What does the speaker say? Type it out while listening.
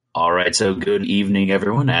All right, so good evening,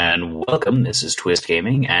 everyone, and welcome. This is Twist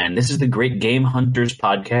Gaming, and this is the Great Game Hunters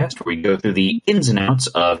podcast, where we go through the ins and outs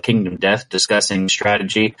of Kingdom Death, discussing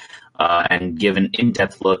strategy, and give an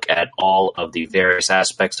in-depth look at all of the various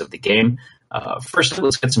aspects of the game. First,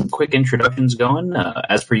 let's get some quick introductions going.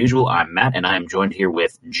 As per usual, I'm Matt, and I am joined here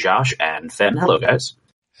with Josh and Fen. Hello, guys.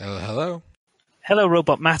 Hello. Hello,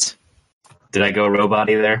 Robot Matt. Did I go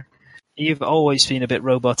robot-y there? You've always been a bit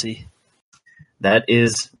robot-y. That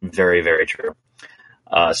is very, very true.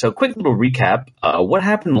 So quick little recap. What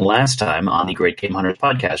happened last time on the Great Game Hunters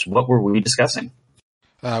podcast? What were we discussing?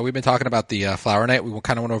 We've been talking about the Flower Knight. We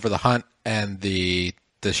kind of went over the hunt and the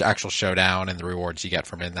actual showdown and the rewards you get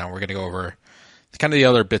from it. Now we're going to go over kind of the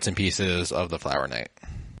other bits and pieces of the Flower Knight.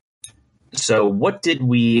 So what did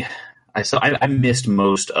we... I missed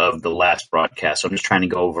most of the last broadcast, so I'm just trying to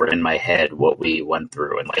go over in my head what we went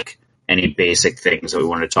through and any basic things that we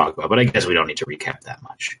wanted to talk about, but I guess we don't need to recap that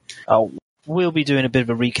much. Oh, we'll be doing a bit of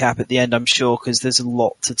a recap at the end, I'm sure, because there's a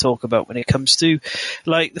lot to talk about when it comes to,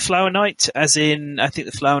 the Flower Knight, as in, I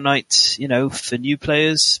think the Flower Knight, for new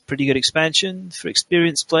players, pretty good expansion. For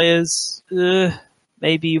experienced players,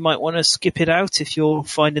 maybe you might want to skip it out if you're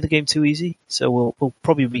finding the game too easy. So we'll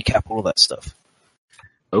probably recap all of that stuff.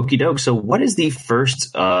 Okie doke. So what is the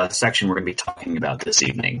first section we're going to be talking about this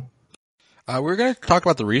evening? We're going to talk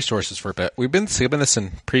about the resources for a bit. We've been skipping this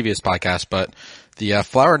in previous podcasts, but the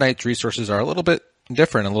Flower Knight's resources are a little bit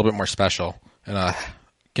different, a little bit more special, and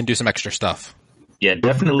can do some extra stuff. Yeah,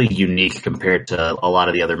 definitely unique compared to a lot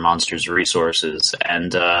of the other monsters' resources,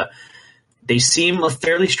 and they seem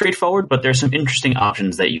fairly straightforward, but there's some interesting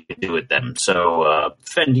options that you can do with them. So,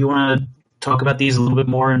 Fen, do you want to talk about these a little bit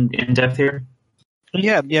more in depth here?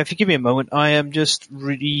 Yeah, if you give me a moment, I am just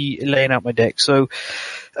really laying out my deck. So,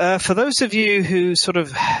 for those of you who sort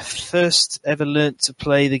of first ever learnt to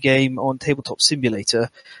play the game on Tabletop Simulator,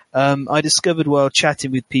 I discovered while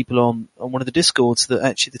chatting with people on one of the Discords that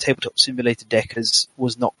actually the Tabletop Simulator deck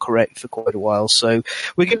was not correct for quite a while. So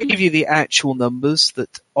we're going to give you the actual numbers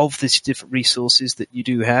of these different resources that you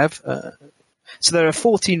do have. So there are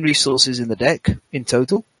 14 resources in the deck in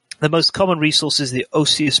total. The most common resource is the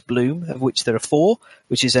Osseous Bloom, of which there are 4,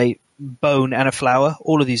 which is a bone and a flower.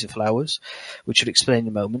 All of these are flowers, which I'll explain in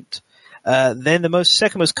a moment. Then the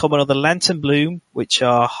second most common are the Lantern Bloom, which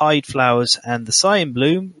are hide flowers, and the Cyan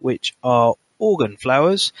Bloom, which are organ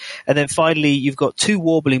flowers. And then finally, you've got 2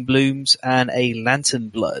 Warbling Blooms and a Lantern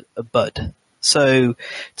Bud. So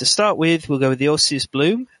to start with, we'll go with the Osseous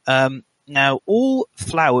Bloom. Now, all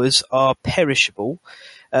flowers are perishable.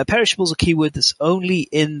 Perishable is a keyword that's only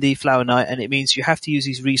in the Flower Knight, and it means you have to use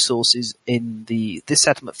these resources in this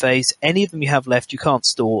settlement phase. Any of them you have left, you can't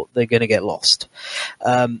store; they're going to get lost.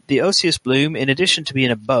 The Osseous Bloom, in addition to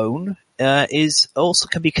being a bone,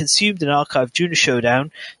 can be consumed in Archive during a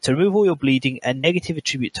showdown to remove all your bleeding and negative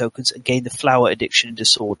attribute tokens and gain the flower addiction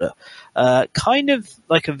disorder. Kind of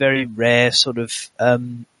like a very rare sort of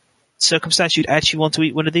circumstance you'd actually want to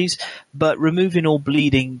eat one of these, but removing all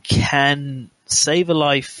bleeding can save a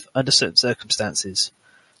life under certain circumstances.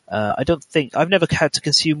 I've never had to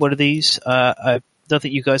consume one of these. I don't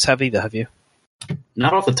think you guys have either, have you?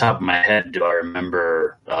 Not off the top of my head do I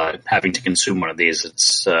remember having to consume one of these.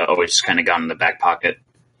 It's always just kind of gone in the back pocket.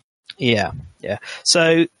 Yeah.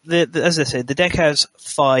 So, as I said, the deck has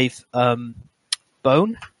 5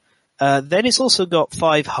 bone. Then it's also got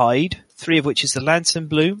 5 hide, 3 of which is the Lantern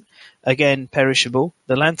Bloom. Again, perishable,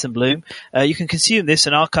 the Lantern Bloom. You can consume this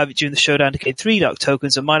and archive it during the showdown to gain 3 luck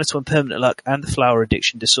tokens, a -1 permanent luck, and the flower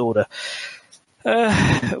addiction disorder.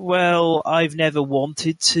 Well, I've never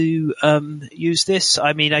wanted to use this.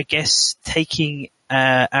 I mean, I guess taking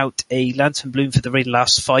out a Lantern Bloom for the very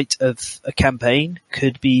last fight of a campaign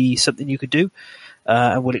could be something you could do.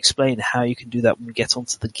 And we'll explain how you can do that when we get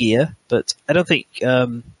onto the gear. But I don't think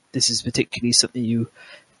this is particularly something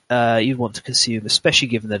you'd want to consume, especially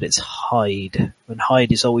given that it's hide, and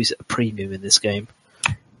hide is always a premium in this game.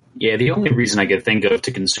 Yeah, the only reason I could think of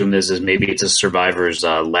to consume this is maybe it's a survivor's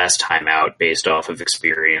last time out based off of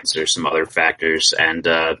experience or some other factors, and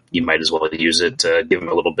you might as well use it to give them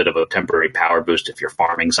a little bit of a temporary power boost if you're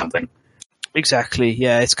farming something. Exactly,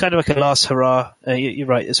 yeah. It's kind of like a last hurrah. You're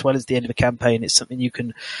right, as well as the end of a campaign. It's something you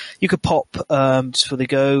could pop just for the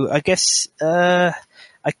go. I guess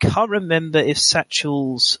I can't remember if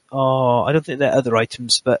satchels are... I don't think they're other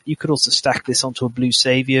items, but you could also stack this onto a blue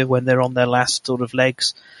savior when they're on their last sort of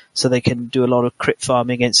legs, so they can do a lot of crit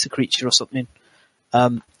farming against the creature or something.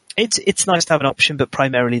 It's nice to have an option, but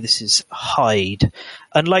primarily this is hide.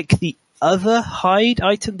 Unlike the other hide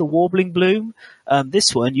item, the Warbling Bloom.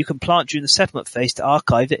 This one you can plant during the settlement phase to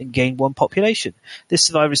archive it and gain 1 population. This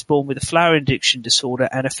survivor is born with a flower addiction disorder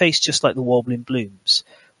and a face just like the Warbling Blooms,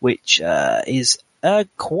 which is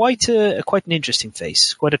quite an interesting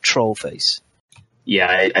face, quite a troll face.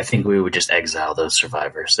 Yeah, I think we would just exile those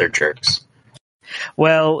survivors. They're jerks.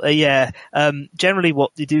 Well, yeah. Generally,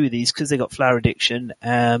 what they do with these, because they got flower addiction,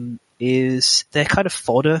 is they're kind of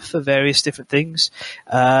fodder for various different things.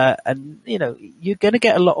 And you're going to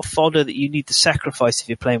get a lot of fodder that you need to sacrifice if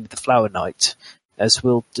you're playing with the Flower Knight, as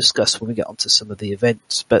we'll discuss when we get onto some of the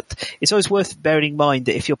events. But it's always worth bearing in mind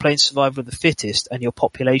that if you're playing Survival of the Fittest and your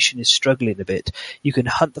population is struggling a bit, you can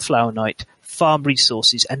hunt the Flower Knight, farm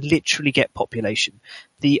resources, and literally get population.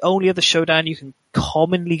 The only other showdown you can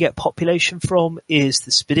commonly get population from is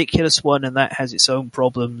the Spidiculous one, and that has its own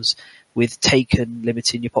problems with Taken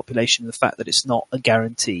limiting your population and the fact that it's not a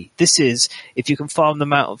guarantee. This is, if you can farm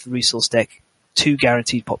them out of the resource deck, 2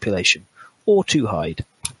 guaranteed population, or 2 hide.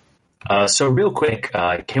 So real quick,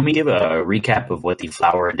 can we give a recap of what the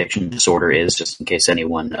flower addiction disorder is, just in case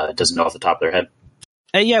anyone doesn't know off the top of their head?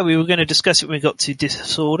 Yeah, we were going to discuss it when we got to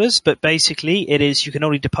disorders, but basically it is you can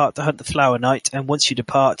only depart to hunt the Flower Knight, and once you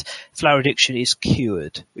depart, flower addiction is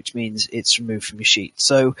cured, which means it's removed from your sheet.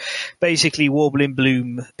 So basically Warbling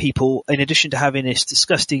Bloom people, in addition to having this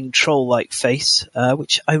disgusting troll-like face,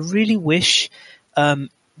 which I really wish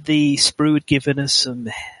the sprue had given us some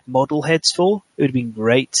model heads for. It would have been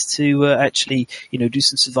great to actually, do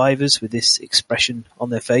some survivors with this expression on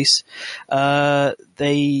their face.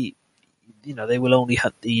 They will only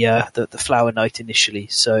hunt the Flower Knight initially,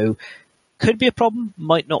 so could be a problem,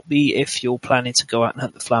 might not be if you're planning to go out and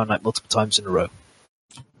hunt the Flower Knight multiple times in a row.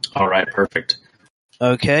 All right, perfect.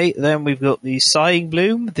 Okay, then we've got the Sighing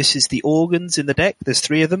Bloom. This is the organs in the deck. There's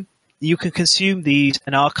 3 of them. You can consume these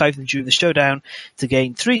and archive them during the showdown to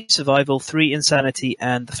gain 3 survival, 3 insanity,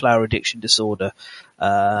 and the flower addiction disorder.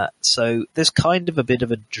 So there's kind of a bit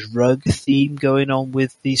of a drug theme going on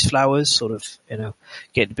with these flowers, sort of,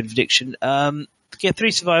 getting a bit of addiction. Get 3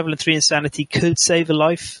 survival and 3 insanity could save a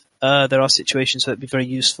life. There are situations where it'd be very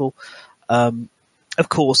useful. Of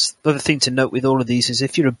course, the other thing to note with all of these is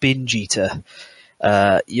if you're a binge eater,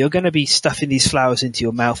 you're going to be stuffing these flowers into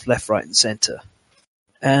your mouth left, right, and center.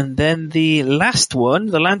 And then the last one,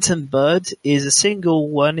 the Lantern Bud, is a single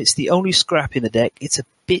one. It's the only scrap in the deck. It's a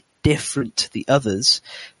bit different to the others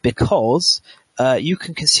because you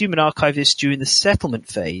can consume and archive this during the settlement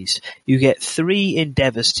phase. You get 3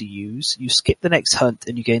 endeavors to use. You skip the next hunt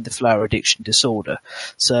and you gain the flower addiction disorder.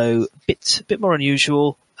 So a bit more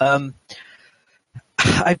unusual. I'm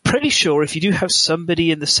pretty sure if you do have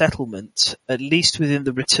somebody in the settlement, at least within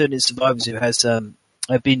the returning survivors who has a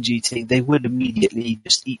binge eating, they would immediately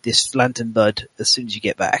just eat this Lantern Bud as soon as you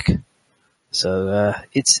get back. So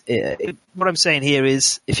what I'm saying here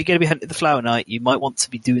is, if you're going to be hunting the Flower Knight, you might want to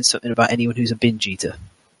be doing something about anyone who's a binge eater.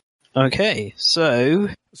 Okay, so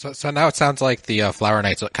now it sounds like the Flower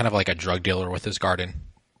Knight's kind of like a drug dealer with his garden.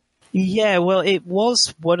 Yeah, well, it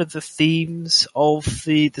was one of the themes of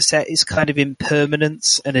the set is kind of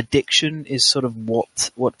impermanence and addiction is sort of what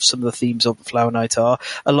some of the themes of the Flower Knight are,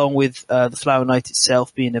 along with the Flower Knight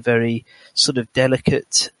itself being a very sort of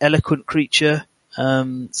delicate, eloquent creature.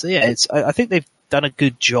 So yeah, I think they've done a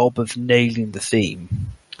good job of nailing the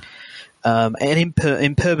theme. And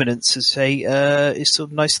impermanence, as I say, is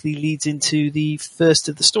sort of nicely leads into the first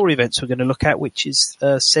of the story events we're going to look at, which is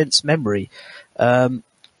Sense Memory.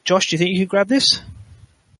 Josh, do you think you could grab this?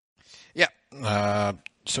 Yeah.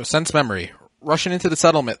 So Sense Memory. Rushing into the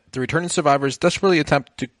settlement, the returning survivors desperately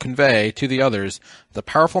attempt to convey to the others the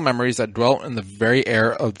powerful memories that dwell in the very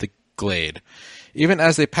air of the glade. Even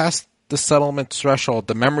as they pass the settlement threshold,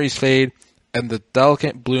 the memories fade, and the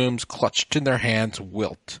delicate blooms clutched in their hands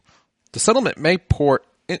wilt. The settlement may pour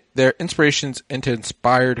their inspirations into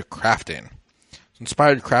inspired crafting.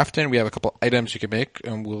 Inspired crafting, we have a couple items you can make,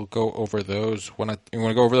 and we'll go over those you want to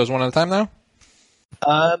go over those one at a time now?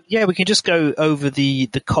 Yeah, we can just go over the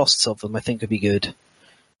costs of them. I think would be good.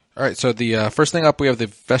 All right, so the first thing up, we have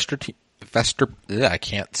the I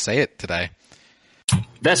can't say it today.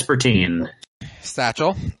 Vespertine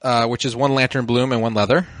Satchel, which is 1 lantern bloom and 1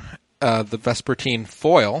 leather. The Vespertine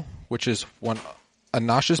foil, which is a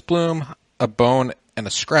nauseous bloom, a bone, and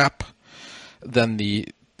a scrap. Then the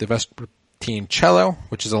Vespertine cello,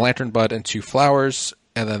 which is a lantern bud and 2 flowers.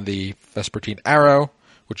 And then the Vespertine arrow,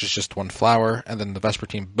 which is just 1 flower. And then the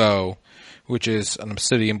Vespertine bow, which is an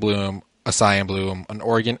obsidian bloom, a cyan bloom, an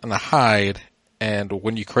organ, and a hide. And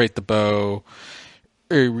when you create the bow,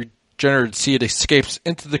 a regenerated seed escapes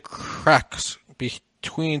into the cracks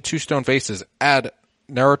between 2 stone faces. Add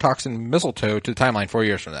neurotoxin mistletoe to the timeline 4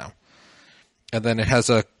 years from now. And then it has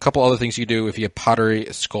a couple other things you do if you have Pottery,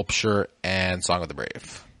 Sculpture, and Song of the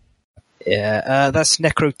Brave. Yeah, that's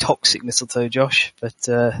necrotoxic mistletoe, Josh.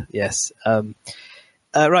 But yes,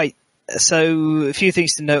 right. So a few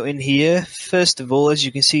things to note in here. First of all, as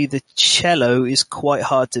you can see, the cello is quite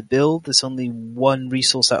hard to build. There's only one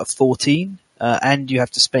resource out of 14, and you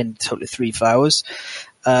have to spend totally 3 flowers.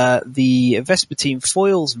 The Vespertine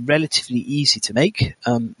foil's relatively easy to make,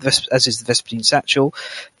 as is the Vespertine satchel.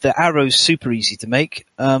 The arrow's super easy to make,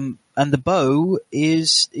 and the bow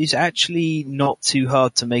is actually not too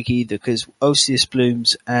hard to make either, because Osseous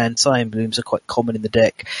blooms and Scion blooms are quite common in the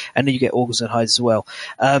deck, and then you get Augurs and Hides as well.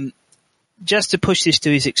 Just to push this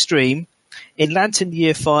to its extreme, in Lantern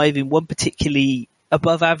Year 5, in one particularly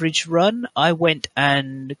above average run, I went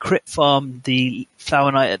and crit farmed the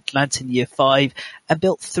Flower Knight at Lantern Year 5 and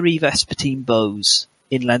built 3 Vespertine bows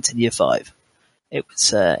in Lantern Year 5. It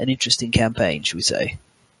was an interesting campaign, should we say.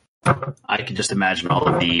 I can just imagine all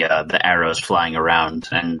of the arrows flying around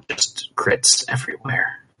and just crits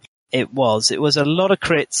everywhere. It was a lot of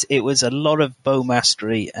crits, it was a lot of bow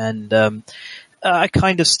mastery, and I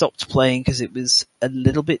kind of stopped playing because it was a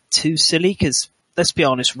little bit too silly, because, let's be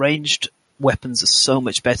honest, ranged weapons are so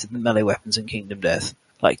much better than melee weapons in Kingdom Death.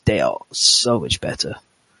 Like, they are so much better.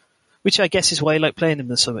 Which I guess is why I like playing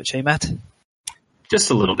them so much, eh, Matt? Just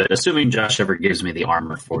a little bit, assuming Josh ever gives me the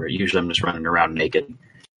armor for it. Usually I'm just running around naked.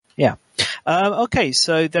 Yeah. Okay,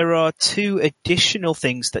 so there are 2 additional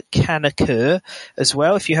things that can occur as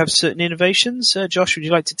well if you have certain innovations. Josh, would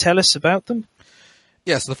you like to tell us about them?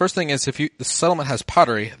 Yes, the first thing is the settlement has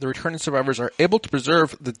pottery, the returning survivors are able to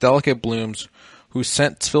preserve the delicate blooms whose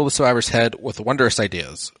scents fill the survivor's head with wondrous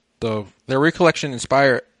ideas. Their recollection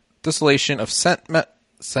inspire distillation of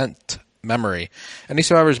scent memory. Any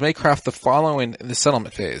survivors may craft the following in the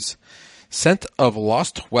settlement phase. Scent of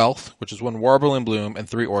lost wealth, which is 1 warble in bloom and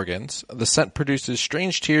 3 organs. The scent produces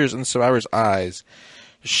strange tears in the survivor's eyes,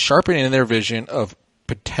 sharpening their vision of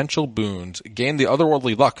potential boons. Gain the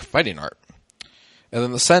otherworldly luck, fighting art. And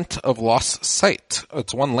then the scent of lost sight.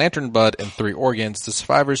 It's 1 lantern bud and 3 organs. The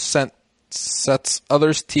survivor's scent sets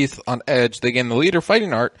others' teeth on edge. They gain the leader,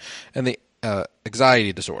 fighting art, and the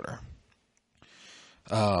anxiety disorder.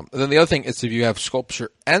 Then the other thing is if you have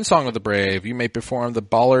Sculpture and Song of the Brave, you may perform the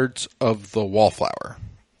Ballards of the Wallflower,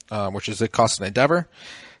 which is a cost and endeavor.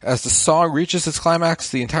 As the song reaches its climax,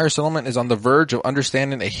 the entire settlement is on the verge of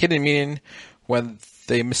understanding a hidden meaning when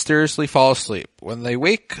they mysteriously fall asleep. When they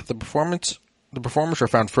wake, the performers are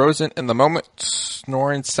found frozen in the moment,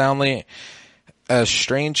 snoring soundly as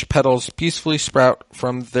strange petals peacefully sprout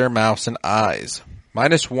from their mouths and eyes.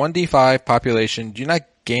 Minus 1d5 population, do not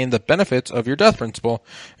gain the benefits of your death principle.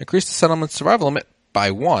 Increase the settlement's survival limit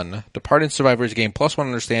by 1. Departing survivors gain +1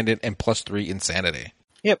 understanding and +3 insanity.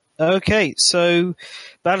 Yep. Okay, so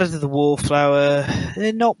Ballad of the Wallflower,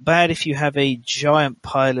 they're not bad if you have a giant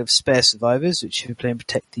pile of spare survivors, which if you're playing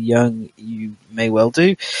Protect the Young, you may well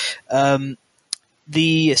do.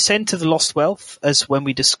 The Scent of the Lost Wealth, as when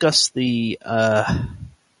we discuss the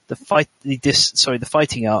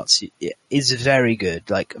fighting arts, is very good,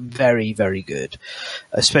 like very, very good,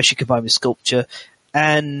 especially combined with Sculpture.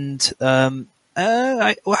 And how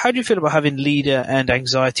do you feel about having leader and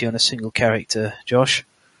anxiety on a single character, Josh?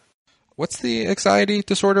 What's the anxiety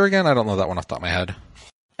disorder again? I don't know that one off the top of my head.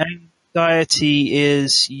 Anxiety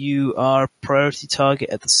is you are a priority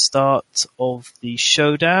target at the start of the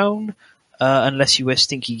showdown, unless you wear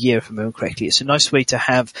stinky gear, if I remember correctly. It's a nice way to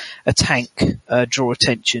have a tank draw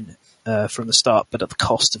attention from the start, but at the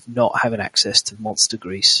cost of not having access to monster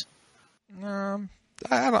grease. I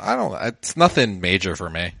don't. It's nothing major for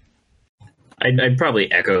me. I'd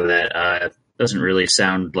probably echo that. Doesn't really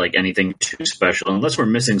sound like anything too special, unless we're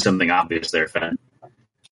missing something obvious there, Fenn.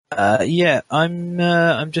 Yeah,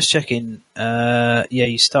 I'm just checking. Yeah,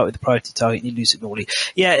 you start with the priority target and you lose it normally.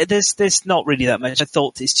 Yeah, there's not really that much. I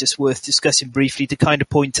thought it's just worth discussing briefly to kind of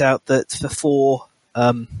point out that for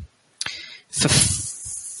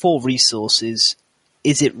 4 resources,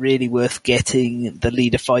 is it really worth getting the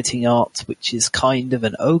leader fighting art, which is kind of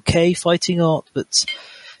an okay fighting art, but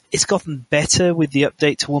it's gotten better with the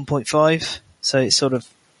update to 1.5, so it's sort of,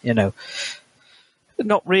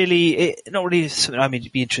 not really something I mean to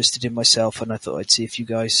be interested in myself, and I thought I'd see if you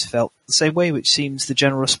guys felt the same way, which seems the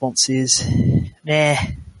general response is meh.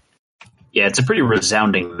 Yeah, it's a pretty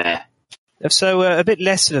resounding meh. So a bit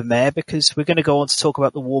less of a meh, because we're going to go on to talk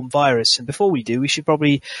about the Warm Virus, and before we do, we should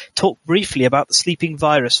probably talk briefly about the Sleeping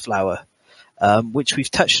Virus Flower, which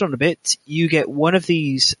we've touched on a bit. You get one of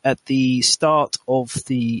these at the start of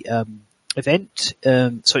the event.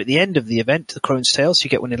 At the end of the event, the Crone's Tale, so you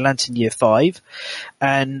get one in Lantern Year 5.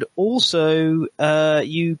 And also,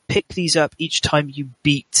 you pick these up each time you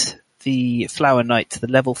beat the Flower Knight to the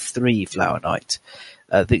level 3 Flower Knight.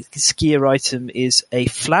 The skier item is a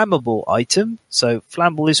flammable item, so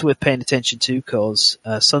flammable is worth paying attention to because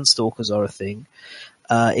Sunstalkers are a thing.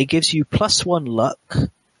 It gives you +1 luck,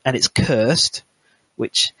 and it's cursed,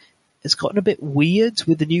 which has gotten a bit weird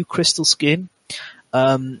with the new crystal skin.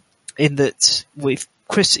 In that with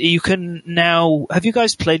Chris, you can now. Have you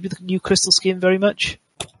guys played with the new crystal skin very much?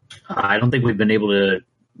 I don't think we've been able to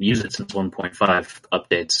use it since 1.5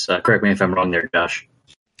 updates. Correct me if I'm wrong there, Josh.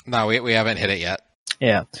 No, we haven't hit it yet.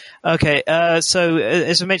 Yeah. Okay. So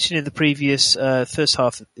as I mentioned in the previous first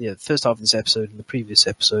half of this episode and the previous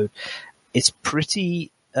episode, it's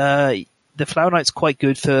pretty. The Flower Knight's quite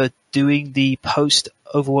good for doing the post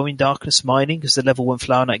Overwhelming Darkness mining because the level 1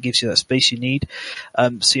 Flower Knight gives you that space you need.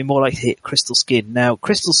 So you're more likely to hit Crystal Skin. Now,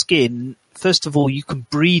 Crystal Skin, first of all, you can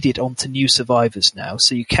breed it onto new survivors now,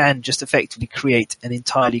 so you can just effectively create an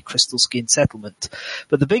entirely Crystal Skin settlement.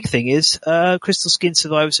 But the big thing is, Crystal Skin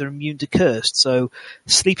survivors are immune to Cursed, so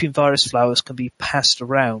Sleeping Virus flowers can be passed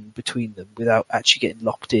around between them without actually getting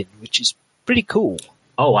locked in, which is pretty cool.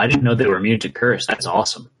 Oh, I didn't know they were immune to Curse. That's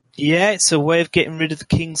awesome. Yeah, it's a way of getting rid of the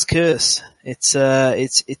King's Curse. It's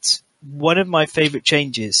one of my favorite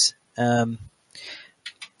changes, and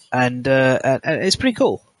it's pretty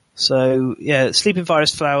cool. So yeah, Sleeping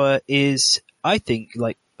Virus Flower is, I think,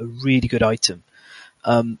 like a really good item.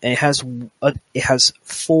 It has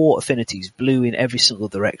 4 affinities, blue in every single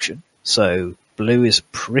direction. So blue is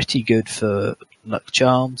pretty good for luck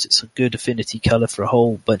charms. It's a good affinity color for a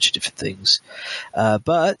whole bunch of different things.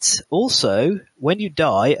 But also, when you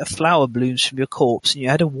die, a flower blooms from your corpse and you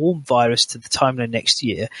add a warm virus to the timeline next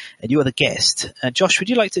year and you are the guest. Josh, would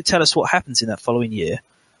you like to tell us what happens in that following year?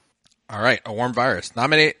 All right, a warm virus.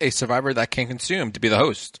 Nominate a survivor that can consume to be the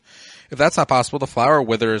host. If that's not possible, the flower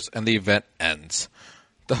withers and the event ends.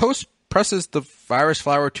 The host presses the virus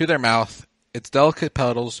flower to their mouth, its delicate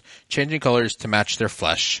petals changing colors to match their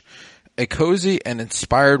flesh. A cozy and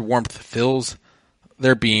inspired warmth fills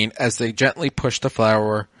their being as they gently push the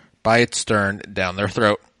flower by its stern down their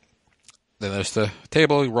throat. Then there's the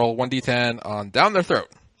table. You roll 1d10 on down their throat.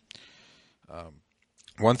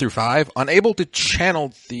 1 through 5. Unable to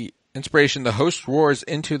channel the inspiration, the host roars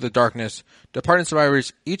into the darkness. Departing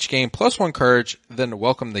survivors each gain +1 courage, then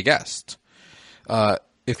welcome the guest.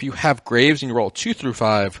 If you have graves and you roll 2 through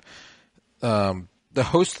 5, the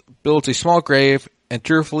host builds a small grave and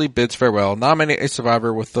cheerfully bids farewell. Nominate a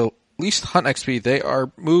survivor with the least hunt XP. They are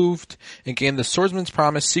moved and gain the Swordsman's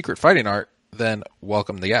Promise secret fighting art, then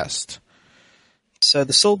welcome the guest. So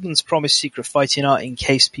the Swordsman's Promise secret fighting art, in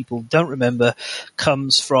case people don't remember,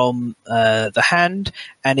 comes from the hand,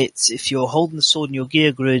 and it's if you're holding the sword in your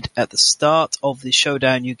gear grid at the start of the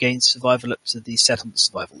showdown, you gain survival up to the settlement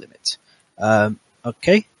survival limit.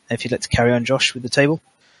 Okay, if you'd like to carry on, Josh, with the table.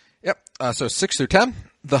 Yep, so 6 through 10.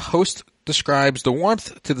 The host describes the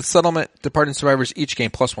warmth to the settlement. Departing survivors each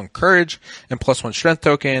gain +1 courage and +1 strength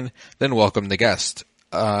token, then welcome the guest.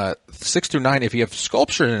 6 through 9, if you have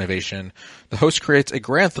sculpture innovation, the host creates a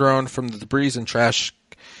grand throne from the debris and trash.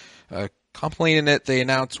 Completing it, they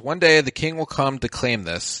announce, one day the king will come to claim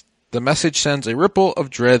this. The message sends a ripple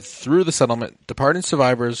of dread through the settlement. Departing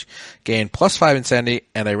survivors gain +5 insanity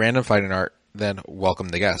and a random fighting art, then welcome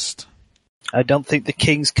the guest. I don't think the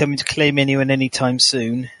king's coming to claim anyone anytime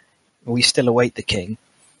soon. We still await the king.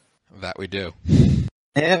 That we do.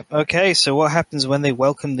 Yeah, okay, so what happens when they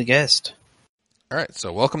welcome the guest? Alright,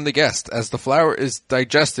 so welcome the guest. As the flower is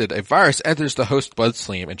digested, a virus enters the host's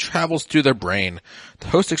bloodstream and travels to their brain. The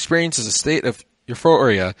host experiences a state of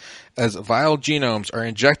euphoria as vile genomes are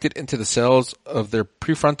injected into the cells of their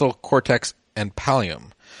prefrontal cortex and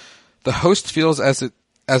pallium. The host feels as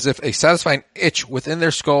if a satisfying itch within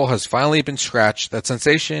their skull has finally been scratched. That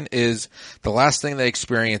sensation is the last thing they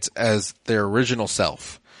experience as their original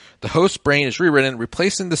self. The host's brain is rewritten,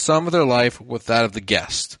 replacing the sum of their life with that of the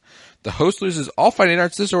guest. The host loses all fighting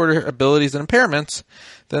arts disorder abilities and impairments.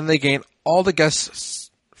 Then they gain all the guest's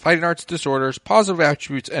fighting arts disorders, positive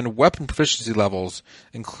attributes, and weapon proficiency levels,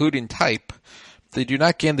 including type. They do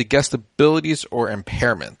not gain the guest abilities or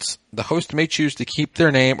impairments. The host may choose to keep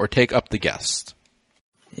their name or take up the guest.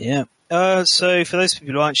 Yeah. So for those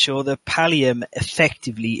people who aren't sure, the pallium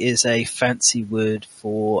effectively is a fancy word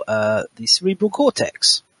for the cerebral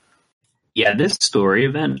cortex. Yeah, this story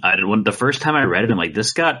event, the first time I read it, I'm like,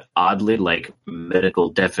 this got oddly like medical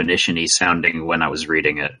definition-y sounding when I was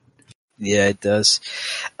reading it. Yeah, it does.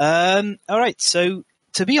 All right, so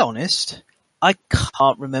to be honest, I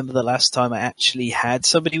can't remember the last time I actually had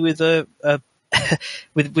somebody with a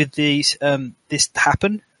with these this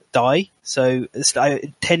happen. Die. So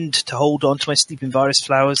I tend to hold on to my sleeping virus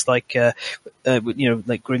flowers like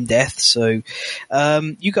like Grim Death. So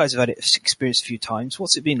you guys have had it experienced a few times.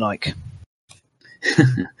 What's it been like?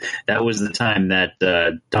 That was the time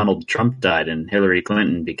that Donald Trump died and Hillary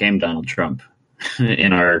Clinton became Donald Trump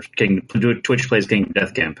in our Twitch Plays Kingdom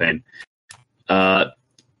Death campaign.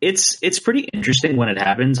 It's pretty interesting when it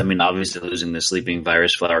happens. I mean, obviously losing the sleeping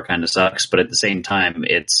virus flower kind of sucks, but at the same time,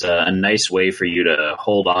 it's a nice way for you to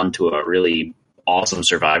hold on to a really awesome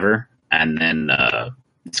survivor and then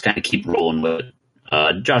just kind of keep rolling with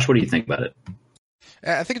it. Josh, what do you think about it?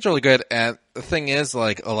 I think it's really good. And the thing is,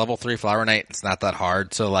 like, a level 3 Flower Knight, it's not that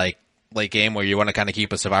hard. So, like, late game where you want to kind of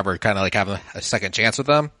keep a survivor, kind of like have a second chance with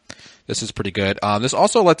them, this is pretty good. This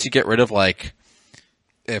also lets you get rid of, like,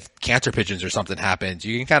 if cancer pigeons or something happens,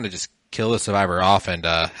 you can kind of just kill the survivor off and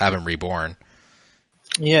have him reborn.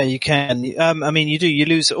 Yeah, you can. I mean, you do. You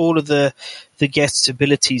lose all of the guest's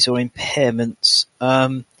abilities or impairments.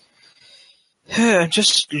 I'm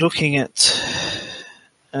just looking at...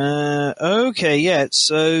 okay, yeah.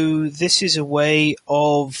 So this is a way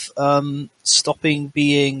of stopping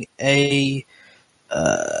being a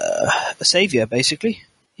savior, basically.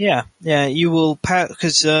 Yeah. You will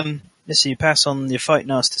because let's see. You pass on your fight,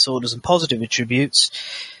 nasty disorders, and positive attributes.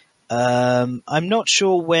 I'm not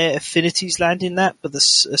sure where affinities land in that, but the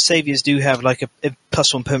saviors do have like a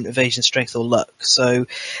 +1 permanent evasion, strength, or luck. So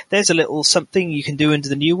there's a little something you can do under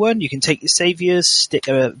the new one. You can take your saviors, stick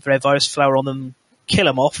a red virus flower on them, kill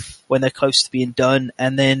them off when they're close to being done,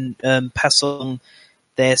 and then pass on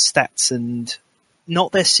their stats and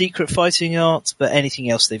not their secret fighting arts, but anything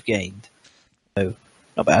else they've gained. So,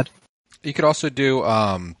 not bad. You could also do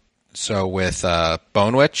so with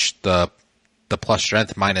Bone Witch, the plus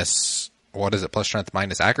strength minus, what is it, plus strength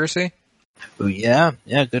minus accuracy? Oh yeah,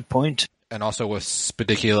 good point. And also with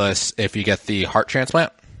Spediculus, if you get the heart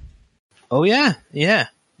transplant. Oh yeah.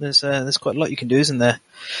 There's quite a lot you can do, isn't there?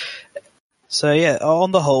 So yeah,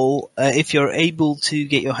 on the whole, if you're able to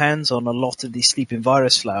get your hands on a lot of these sleeping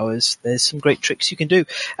virus flowers, there's some great tricks you can do.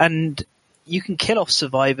 And you can kill off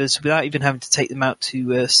survivors without even having to take them out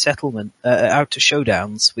to out to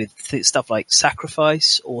showdowns with stuff like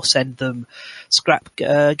sacrifice, or send them scrap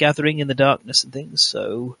gathering in the darkness and things.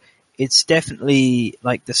 So it's definitely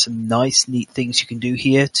like there's some nice, neat things you can do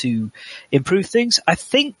here to improve things. I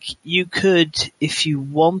think you could, if you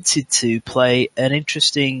wanted to, play an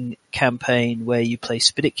interesting campaign where you play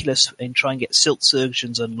Spediculus and try and get Silt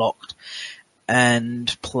Surgeons unlocked,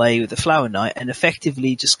 and play with the Flower Knight, and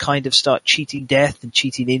effectively just kind of start cheating death and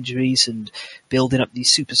cheating injuries and building up these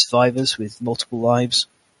super survivors with multiple lives.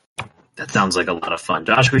 That sounds like a lot of fun.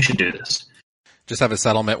 Josh, we should do this. Just have a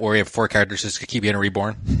settlement where you have 4 characters just to keep getting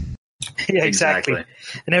reborn. Yeah, exactly.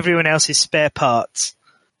 And everyone else is spare parts.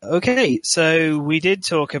 Okay, so we did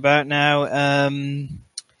talk about now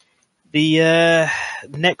the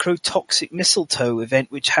Necrotoxic Mistletoe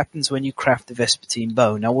event, which happens when you craft the Vespertine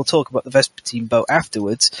Bow. Now, we'll talk about the Vespertine Bow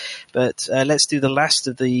afterwards, but let's do the last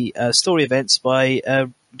of the story events by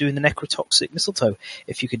doing the Necrotoxic Mistletoe.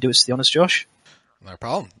 If you could do us the honors, Josh. No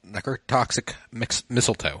problem. Necrotoxic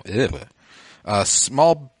Mistletoe.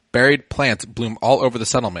 Small buried plants bloom all over the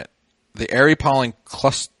settlement. The airy pollen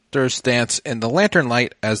clusters dance in the lantern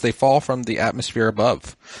light as they fall from the atmosphere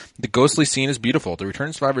above. The ghostly scene is beautiful. The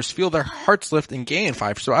returned survivors feel their hearts lift and gain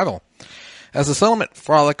 5 survival. As the settlement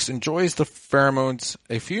frolics, enjoys the pheromones,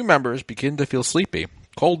 a few members begin to feel sleepy,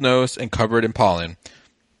 cold-nosed, and covered in pollen.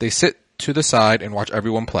 They sit to the side and watch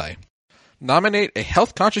everyone play. Nominate a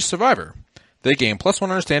health-conscious survivor. They gain +1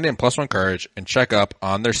 understanding and +1 courage, and check up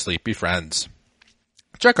on their sleepy friends.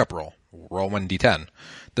 Checkup roll. Roll 1d10.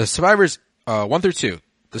 The survivors, 1 through 2.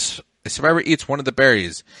 The survivor eats one of the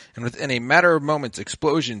berries, and within a matter of moments,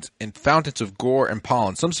 explosions and fountains of gore and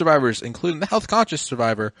pollen. Some survivors, including the health-conscious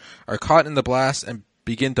survivor, are caught in the blast and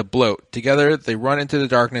begin to bloat. Together, they run into the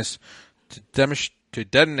darkness to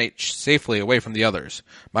detonate safely away from the others.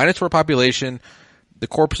 -4 population. The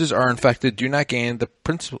corpses are infected, do not gain the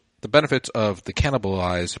benefits of the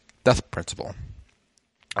cannibalized death principle.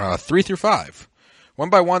 3 through 5. One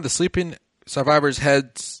by one, the sleeping survivors'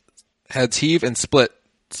 heads heave and split,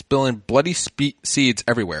 spilling bloody seeds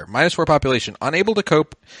everywhere. -4 population. Unable to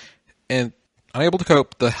cope,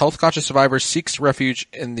 the health-conscious survivor seeks refuge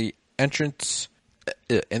in the entering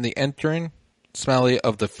smelly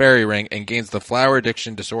of the fairy ring and gains the flower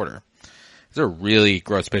addiction disorder. It's a really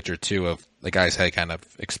gross picture, too, of the guy's head kind of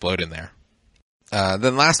exploding there.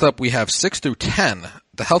 Then last up, we have 6 through 10.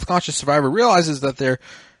 The health-conscious survivor realizes that their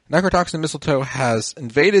Necrotoxin mistletoe has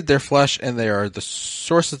invaded their flesh, and they are the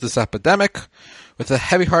source of this epidemic. With a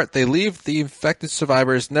heavy heart, they leave the infected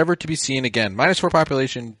survivors never to be seen again. -4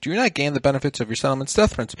 population, do not gain the benefits of your settlement's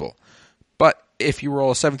death principle. But if you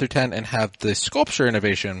roll a 7 through 10 and have the sculpture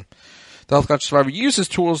innovation, the health conscious survivor uses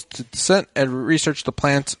tools to descent and research the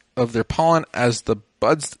plant of their pollen. As the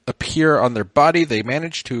buds appear on their body, they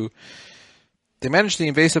manage the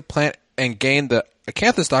invasive plant and gain the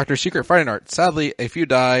Acanthus Doctor secret fighting art. Sadly, a few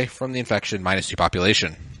die from the infection. -2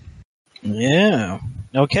 population. Yeah.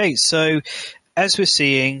 Okay, so as we're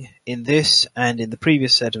seeing in this and in the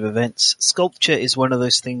previous set of events, sculpture is one of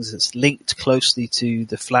those things that's linked closely to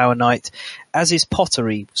the Flower Knight, as is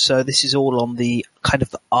pottery. So this is all on the kind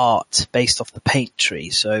of the art based off the paint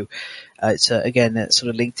tree. So it's again, it's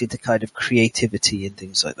sort of linked into kind of creativity and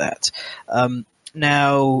things like that.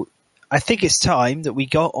 Now, I think it's time that we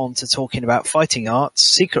got on to talking about fighting arts,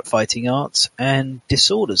 secret fighting arts, and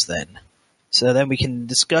disorders then. So then we can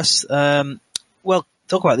discuss,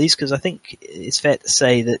 talk about these, because I think it's fair to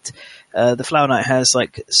say that the Flower Knight has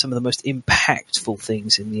like some of the most impactful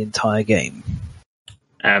things in the entire game.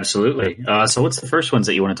 Absolutely. So what's the first ones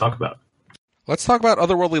that you want to talk about? Let's talk about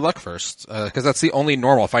Otherworldly Luck first, because that's the only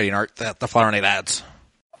normal fighting art that the Flower Knight adds.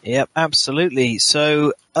 Yep, absolutely.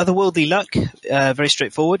 So, Otherworldly Luck, very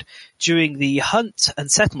straightforward. During the hunt and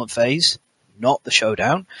settlement phase, not the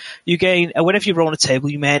showdown, you gain, whenever you roll on a table,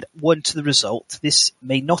 you may add 1 to the result. This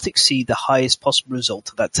may not exceed the highest possible result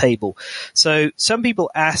of that table. So, some people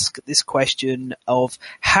ask this question of,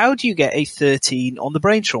 how do you get a 13 on the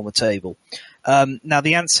brain trauma table? Now,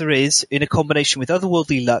 the answer is, in a combination with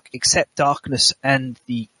Otherworldly Luck, Accept Darkness and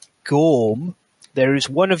the Gorm, there is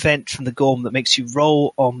one event from the Gorm that makes you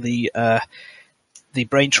roll on the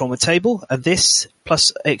brain trauma table, and this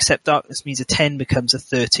plus Accept Darkness means a 10 becomes a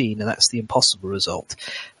 13, and that's the impossible result.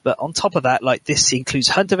 But on top of that, like, this includes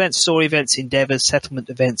hunt events, story events, endeavors, settlement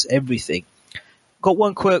events, everything. Got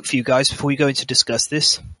one quirk for you guys before we go in to discuss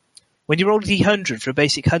this. When you roll a D100 for a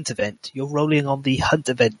basic hunt event, you're rolling on the hunt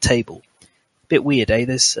event table. Bit weird, eh?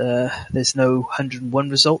 There's no 101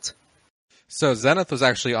 result. So Zenith was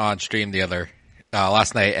actually on stream the other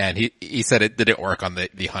last night, and he said it didn't work on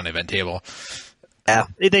the hunt event table. Yeah,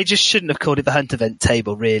 they just shouldn't have called it the hunt event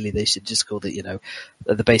table, really. They should just called it,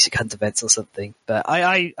 the basic hunt events or something. But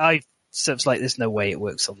I seems like there's no way it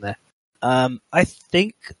works on there. I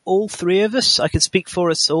think all three of us, I can speak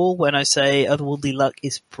for us all when I say Otherworldly Luck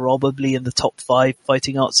is probably in the top 5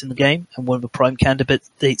 fighting arts in the game, and one of the prime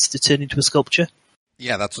candidates to turn into a sculpture.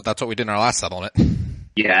 Yeah, that's what we did in our last settlement.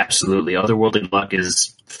 Yeah, absolutely. Otherworldly Luck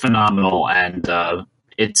is phenomenal, and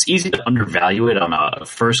it's easy to undervalue it on a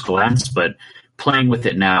first glance, but playing with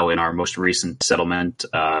it now in our most recent settlement,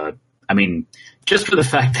 just for the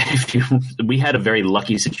fact that we had a very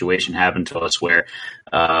lucky situation happen to us where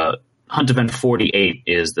Hunt Event 48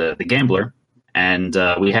 is the gambler, and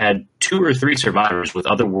we had 2 or 3 survivors with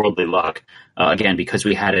Otherworldly Luck, again, because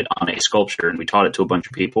we had it on a sculpture and we taught it to a bunch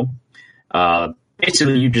of people.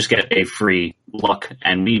 Basically, you just get a free luck,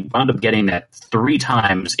 and we wound up getting that 3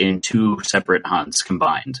 times in 2 separate hunts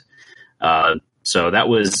combined. So that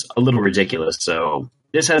was a little ridiculous. So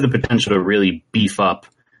this has the potential to really beef up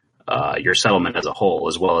your settlement as a whole,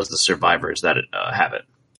 as well as the survivors that have it.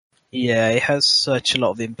 Yeah, it has such a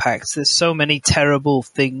lot of impacts. There's so many terrible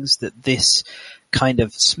things that this kind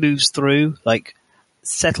of smooths through, like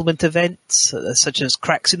settlement events, such as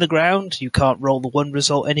cracks in the ground. You can't roll the 1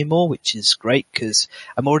 result anymore, which is great because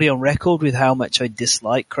I'm already on record with how much I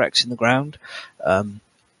dislike cracks in the ground.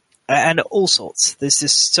 And all sorts. There's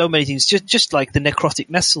just so many things. Just like the necrotic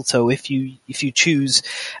mistletoe, if you choose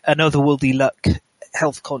an Otherworldly Luck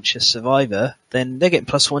health conscious survivor, then they're getting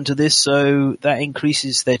 +1 to this, so that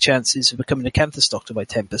increases their chances of becoming a Acanthus Doctor by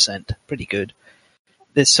 10%. Pretty good.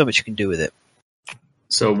 There's so much you can do with it.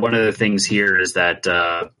 So one of the things here is that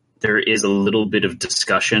there is a little bit of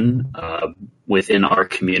discussion within our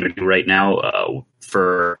community right now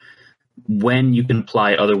for when you can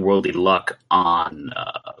apply Otherworldly Luck on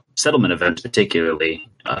settlement events, particularly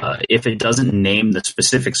if it doesn't name the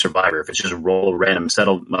specific survivor. If it's just roll a random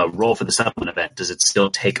roll for the settlement event, does it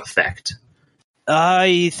still take effect?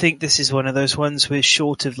 I think this is one of those ones where,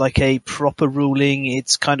 short of like a proper ruling,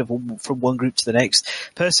 it's kind of from one group to the next.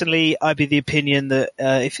 Personally, I'd be the opinion that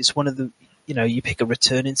if it's one of the, you pick a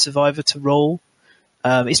returning survivor to roll.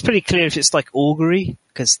 It's pretty clear if it's like augury,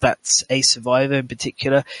 because that's a survivor in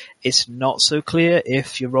particular. It's not so clear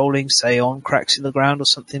if you're rolling, say, on cracks in the ground or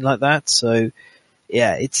something like that. So,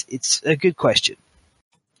 yeah, it's a good question.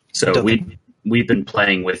 So we've been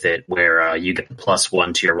playing with it where you get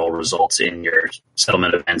 +1 to your roll results in your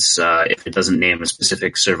settlement events if it doesn't name a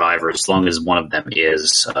specific survivor, as long as one of them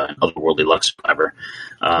is an otherworldly luck survivor.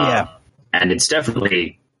 And it's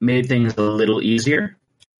definitely made things a little easier.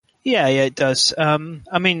 Yeah, it does.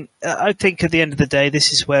 I think at the end of the day,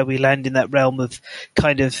 this is where we land in that realm of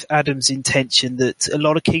kind of Adam's intention that a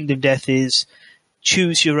lot of Kingdom Death is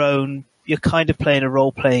choose your own. You're kind of playing a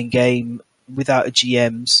role-playing game without a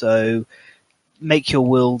GM, so make your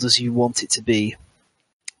world as you want it to be.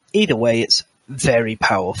 Either way, it's very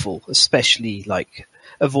powerful, especially like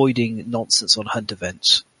avoiding nonsense on hunt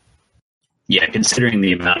events. Yeah, considering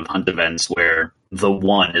the amount of hunt events where the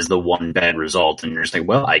one is the one bad result, and you're just like,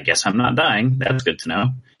 well, I guess I'm not dying. That's good to know.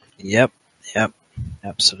 Yep,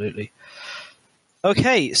 absolutely.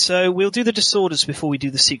 Okay, so we'll do the disorders before we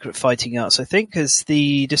do the secret fighting arts, I think, because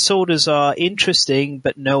the disorders are interesting,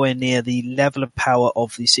 but nowhere near the level of power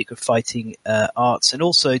of the secret fighting arts. And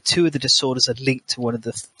also, 2 of the disorders are linked to one of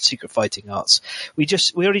the secret fighting arts. We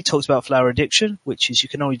already talked about flower addiction, which is you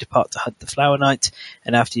can only depart to hunt the flower knight,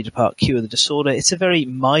 and after you depart, cure the disorder. It's a very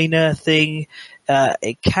minor thing.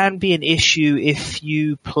 It can be an issue if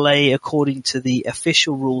you play according to the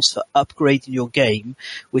official rules for upgrading your game,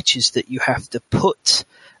 which is that you have to put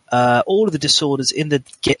all of the disorders into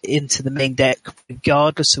the main deck,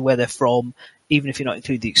 regardless of where they're from, even if you're not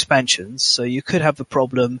including the expansions. So you could have a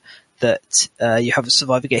problem that you have a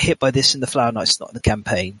survivor get hit by this and the flower knight's not in the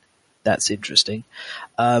campaign. That's interesting.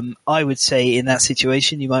 I would say in that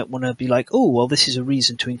situation, you might want to be like, oh, well, this is a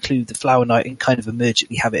reason to include the Flower Knight and kind of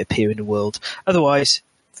emergently have it appear in the world. Otherwise,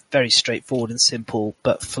 very straightforward and simple,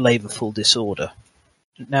 but flavorful disorder.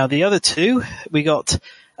 Now, the other 2, we got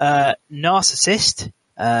Narcissist.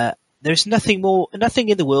 There's nothing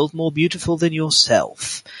in the world more beautiful than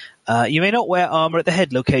yourself. You may not wear armor at the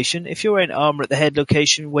head location. If you're wearing armor at the head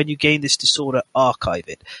location, when you gain this disorder, archive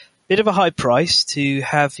it. Bit of a high price to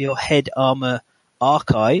have your head armor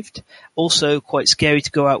archived. Also quite scary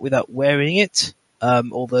to go out without wearing it,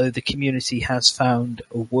 although the community has found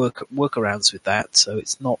workarounds with that, so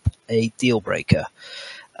it's not a deal breaker.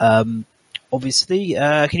 Obviously,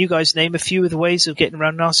 can you guys name a few of the ways of getting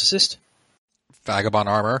around Narcissist? Vagabond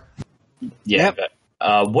armor. Yeah.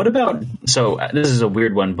 Yep. What about, so this is a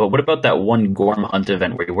weird one, but what about that one Gorm hunt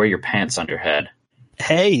event where you wear your pants on your head?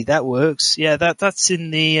 Hey, that works. Yeah, that's in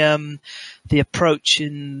the approach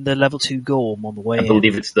in the level 2 Gorm on the way. I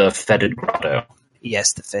believe it's the Fetid Grotto.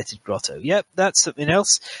 Yes, the Fetid Grotto. Yep, that's something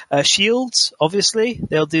else. Shields, obviously,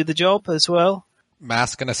 they'll do the job as well.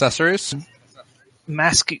 Mask and accessories.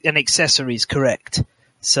 Mask and accessories, correct.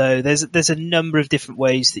 So there's a number of different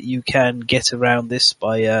ways that you can get around this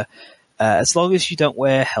by as long as you don't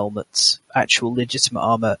wear helmets, actual legitimate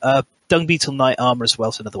armor. Dung Beetle Knight armor as well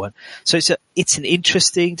is another one. So it's an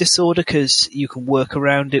interesting disorder because you can work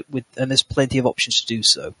around it and there's plenty of options to do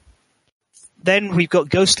so. Then we've got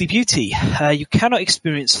Ghostly Beauty. You cannot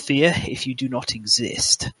experience fear if you do not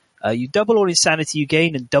exist. You double all insanity you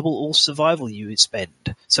gain and double all survival you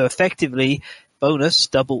spend. So effectively, bonus,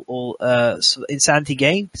 double all insanity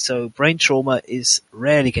gain. So brain trauma is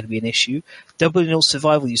rarely going to be an issue. Doubling all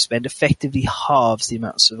survival you spend effectively halves the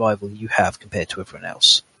amount of survival you have compared to everyone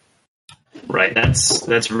else. Right,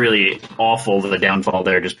 that's really awful, the downfall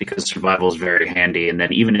there, just because survival is very handy. And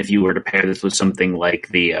then even if you were to pair this with something like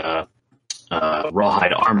the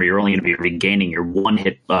Rawhide armor, you're only going to be regaining your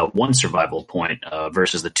one survival point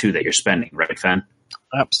versus the 2 that you're spending, right, Fan?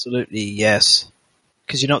 Absolutely, yes.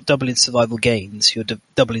 Because you're not doubling survival gains, you're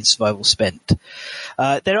doubling survival spent.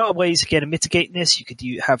 There are ways, again, of mitigating this. You could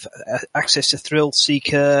have access to Thrill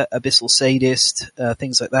Seeker, Abyssal Sadist,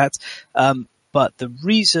 things like that. But the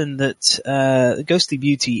reason that Ghostly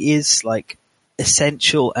Beauty is like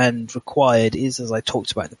essential and required is, as I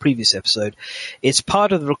talked about in the previous episode, it's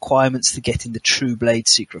part of the requirements to get in the True Blade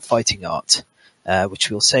Secret Fighting Art, which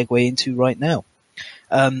we'll segue into right now.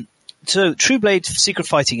 So True Blade Secret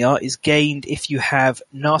Fighting Art is gained if you have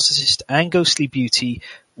Narcissist and Ghostly Beauty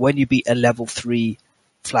when you beat a level 3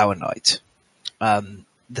 Flower Knight.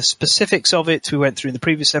 The specifics of it we went through in the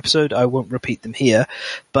previous episode. I won't repeat them here.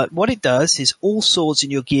 But what it does is all swords in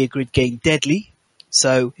your gear grid gain deadly,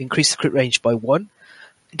 so increase the crit range by 1.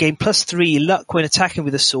 Gain +3 luck when attacking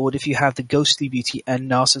with a sword if you have the Ghostly Beauty and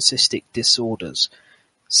Narcissistic disorders.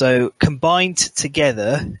 So combined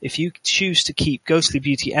together, if you choose to keep Ghostly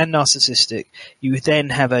Beauty and Narcissistic, you then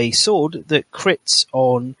have a sword that crits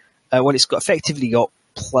on, it's effectively got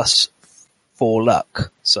 +4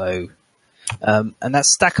 luck. So, and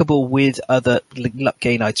that's stackable with other luck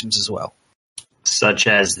gain items as well. Such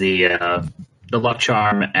as the luck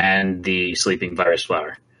charm and the sleeping virus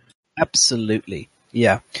flower. Absolutely.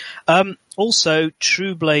 Yeah. Also,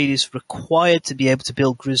 Trueblade is required to be able to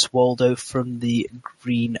build Griswoldo from the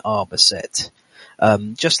green armor set.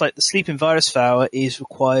 Just like the Sleeping Virus Flower is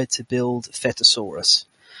required to build Fetosaurus.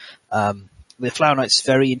 The Flower Knight's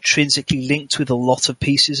very intrinsically linked with a lot of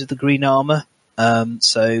pieces of the green armor.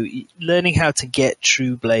 So learning how to get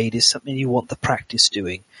Trueblade is something you want to practice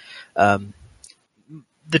doing.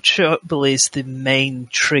 The trouble is the main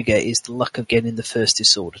trigger is the luck of getting the first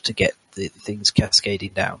disorder to get the things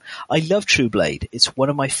cascading down. I love Trueblade. It's one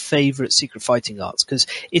of my favorite secret fighting arts because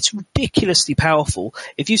it's ridiculously powerful.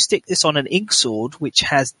 If you stick this on an ink sword, which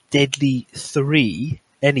has deadly 3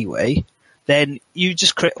 anyway, then you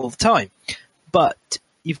just crit all the time. But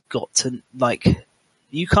you've got to,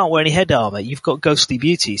 you can't wear any head armor. You've got Ghostly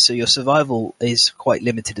Beauty, so your survival is quite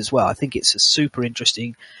limited as well. I think it's a super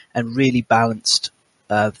interesting and really balanced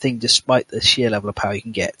thing, despite the sheer level of power you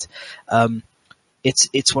can get.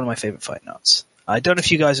 It's one of my favorite fighting arts. I don't know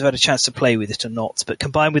if you guys have had a chance to play with it or not, but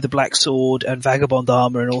combined with the Black Sword and Vagabond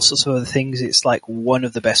armor and all sorts of other things, it's like one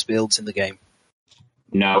of the best builds in the game.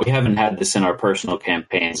 No, we haven't had this in our personal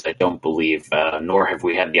campaigns, I don't believe, nor have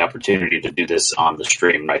we had the opportunity to do this on the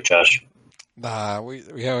stream, right, Josh?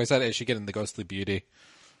 We always had an issue getting the Ghostly Beauty.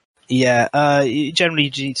 Yeah,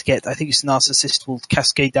 generally you need to get, I think it's Narcissist will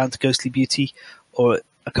cascade down to Ghostly Beauty, or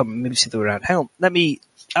I can't maybe see the way around. Hang on,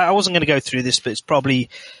 I wasn't going to go through this, but it's probably,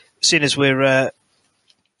 seeing as we're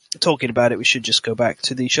talking about it, we should just go back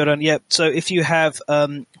to the showdown. Yeah, so if you have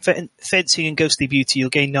Fencing and Ghostly Beauty, you'll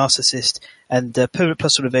gain Narcissist and Permanent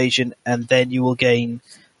 +1 Evasion, and then you will gain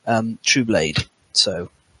Trueblade. So,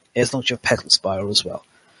 as long as you have Petal Spiral as well.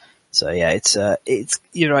 So yeah, it's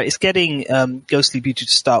you're right. It's getting Ghostly Beauty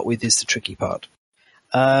to start with is the tricky part.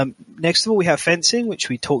 Next of all, we have Fencing, which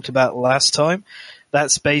we talked about last time.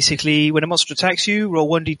 That's basically when a monster attacks you, roll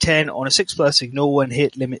 1d10 on a 6+, ignore 1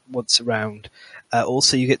 hit, limit once a round.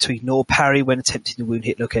 Also, you get to ignore parry when attempting to wound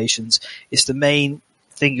hit locations. It's the main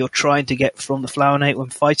thing you're trying to get from the Flower Knight when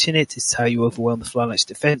fighting it. It's how you overwhelm the Flower Knight's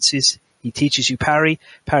defenses. He teaches you parry.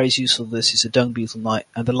 Parry is useful versus a Dung Beetle Knight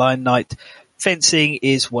and the Lion Knight. Fencing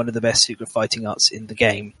is one of the best secret fighting arts in the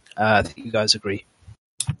game. I think you guys agree.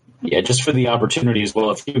 Yeah, just for the opportunity as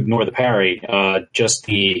well, if you ignore the parry, just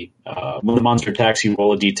when the monster attacks you,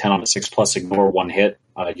 roll a d10 on a 6+, ignore 1 hit.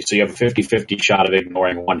 So you have a 50-50 shot of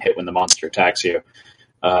ignoring 1 hit when the monster attacks you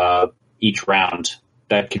each round.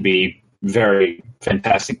 That could be very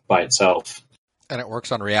fantastic by itself. And it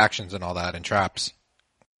works on reactions and all that, and traps.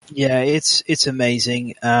 Yeah, it's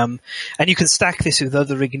amazing. And you can stack this with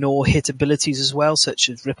other ignore hit abilities as well, such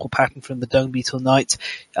as Ripple Pattern from the Dung Beetle Knight,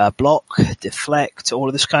 block, deflect, all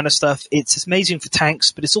of this kind of stuff. It's amazing for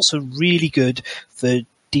tanks, but it's also really good for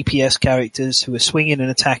DPS characters who are swinging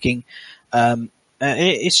and attacking.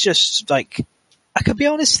 It's just like, I could be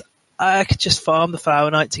honest, I could just farm the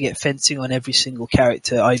Flower Knight to get Fencing on every single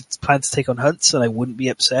character I plan to take on hunts, and I wouldn't be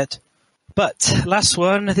upset. But last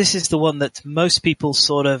one, this is the one that most people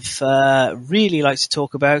sort of really like to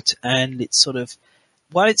talk about, and it's sort of,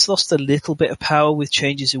 while it's lost a little bit of power with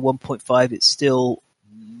changes in 1.5, it's still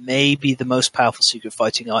maybe the most powerful secret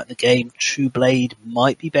fighting art in the game. Trueblade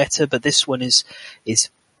might be better, but this one is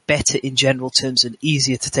better in general terms and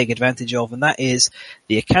easier to take advantage of, and that is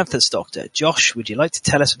the Acanthus Doctor. Josh, would you like to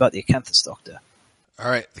tell us about the Acanthus Doctor? All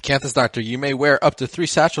right, the Acanthus Doctor, you may wear up to 3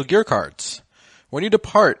 Satchel Gear cards. When you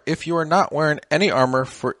depart, if you are not wearing any armor,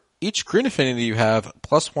 for each green affinity you have,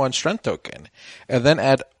 +1 strength token, and then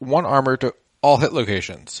add 1 armor to all hit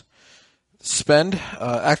locations. Spend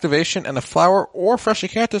activation and a flower or fresh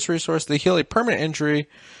Acanthus resource to heal a permanent injury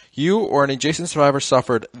you or an adjacent survivor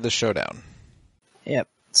suffered this showdown. Yep.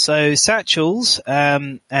 So satchels,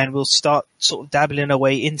 and we'll start sort of dabbling our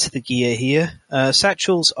way into the gear here.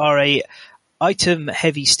 Satchels are a item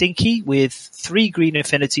heavy stinky with 3 green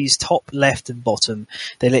affinities, top, left, and bottom.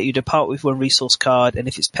 They let you depart with 1 resource card, and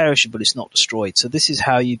if it's perishable, it's not destroyed. So this is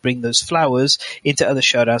how you bring those flowers into other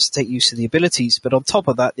showdowns to take use of the abilities. But on top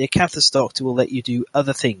of that, the Acanthus Doctor will let you do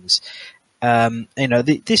other things.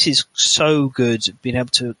 This is so good, being able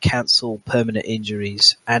to cancel permanent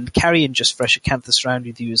injuries, and carrying just fresh Acanthus around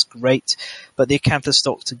with you is great. But the Acanthus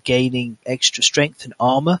Doctor gaining extra strength and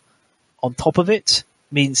armor on top of it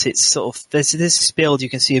means it's sort of, there's this build you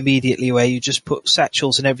can see immediately where you just put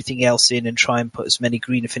satchels and everything else in and try and put as many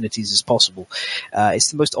green affinities as possible.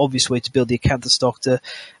 It's the most obvious way to build the Acanthus Doctor.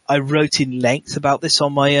 I wrote in length about this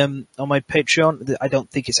on my Patreon. I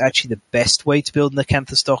don't think it's actually the best way to build an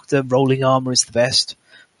Acanthus Doctor. Rolling armor is the best,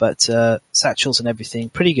 but satchels and everything,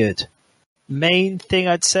 pretty good. Main thing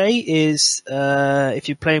I'd say is if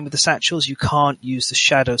you're playing with the satchels, you can't use the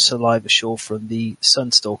Shadow Saliva Shore from the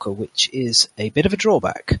Sunstalker, which is a bit of a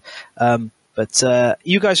drawback. But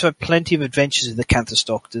you guys have had plenty of adventures with the Canthus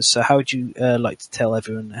Doctors, so how would you like to tell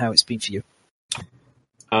everyone how it's been for you?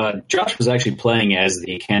 Josh was actually playing as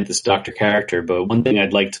the Canthus Doctor character, but one thing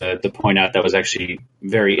I'd like to point out that was actually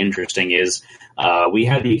very interesting is we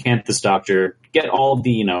had the Canthus Doctor get all of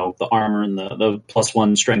the, the armor and the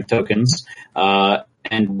 +1 strength tokens,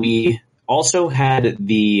 and we also had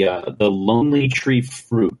the Lonely Tree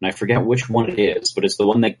fruit, and I forget which one it is, but it's the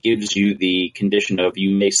one that gives you the condition of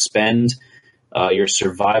you may spend your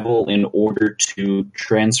survival in order to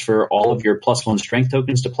transfer all of your +1 strength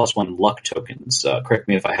tokens to +1 luck tokens. Correct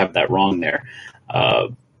me if I have that wrong there.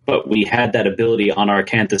 But we had that ability on our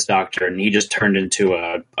Canthus Doctor, and he just turned into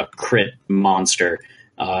a crit monster.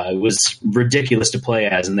 It was ridiculous to play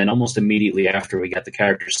as, and then almost immediately after we got the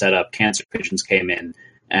character set up, cancer pigeons came in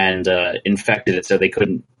and infected it so they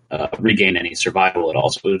couldn't regain any survival at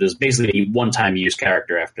all. So it was basically a one-time use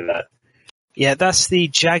character after that. Yeah, that's the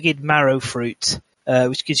Jagged Marrow fruit,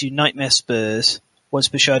 which gives you Nightmare Spurs. Once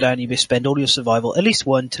per showdown, you may spend all your survival, at least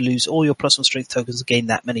one, to lose all your +1 strength tokens and gain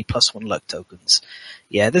that many +1 luck tokens.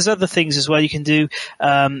 Yeah, there's other things as well you can do.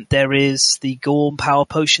 There is the Gorm Power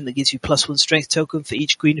Potion that gives you +1 strength token for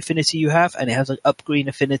each green affinity you have, and it has an up green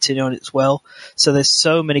affinity on it as well. So there's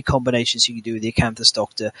so many combinations you can do with the Acanthus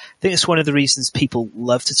Doctor. I think it's one of the reasons people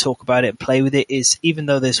love to talk about it and play with it is even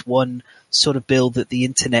though there's one sort of build that the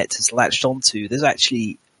internet has latched onto, there's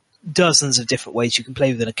actually dozens of different ways you can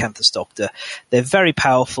play with an Acanthus Doctor. They're very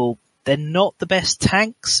powerful. They're not the best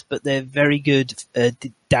tanks, but they're very good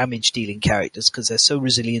damage-dealing characters because they're so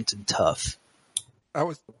resilient and tough.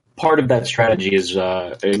 Part of that strategy is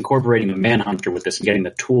incorporating the Manhunter with this and getting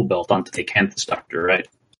the tool belt onto the Acanthus Doctor, right?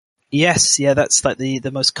 Yes, yeah, that's like the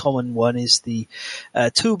most common one is the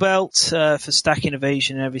tool belt for stacking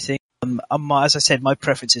evasion and everything. As I said, my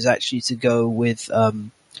preference is actually to go with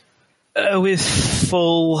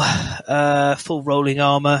full rolling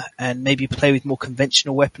armor and maybe play with more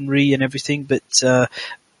conventional weaponry and everything. But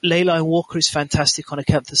Leyline Walker is fantastic on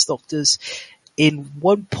Acanthus Doctors. In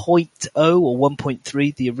 1.0 or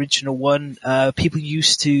 1.3, the original one, people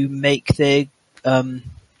used to make their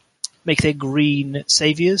green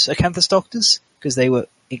saviors Acanthus Doctors because they were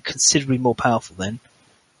considerably more powerful then.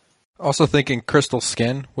 Also thinking Crystal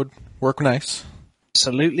Skin would work nice.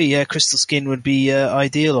 Absolutely, yeah. Crystal Skin would be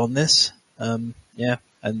ideal on this. Yeah,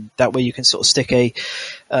 and that way you can sort of stick a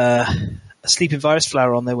Sleeping Virus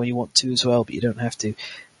Flower on there when you want to as well, but you don't have to.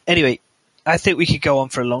 Anyway, I think we could go on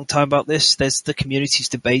for a long time about this. The community's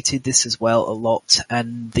debated this as well a lot,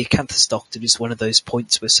 and the Acanthus Doctor is one of those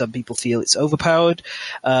points where some people feel it's overpowered.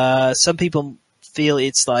 Some people feel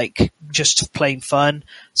it's like just plain fun.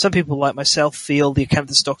 Some people like myself feel the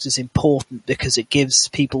Acanthus Doctor is important because it gives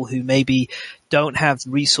people who maybe don't have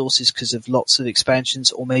resources because of lots of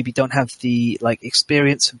expansions or maybe don't have the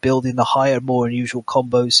experience of building the higher, more unusual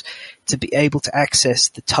combos to be able to access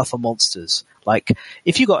the tougher monsters. Like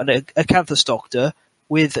if you got an Acanthus Doctor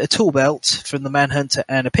with a tool belt from the Manhunter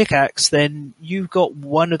and a pickaxe, then you've got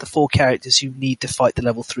one of the 4 characters you need to fight the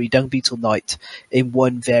level 3 Dung Beetle Knight in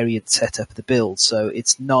one variant setup of the build. So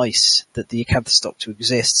it's nice that the Acanthus Doctor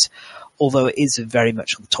exists, although it is very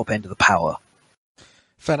much on the top end of the power.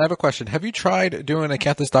 Fen, I have a question. Have you tried doing a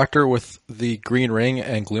Acanthus Doctor with the Green Ring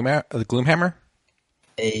and Gloomhammer?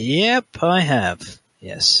 Yep, I have.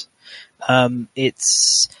 Yes.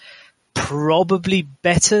 It's probably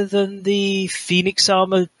better than the Phoenix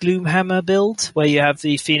Armor Gloomhammer build, where you have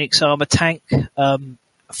the Phoenix Armor tank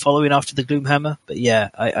following after the Gloomhammer. But yeah,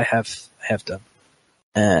 I have done.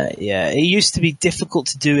 Yeah, it used to be difficult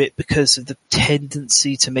to do it because of the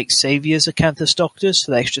tendency to make Saviors Acanthus Doctors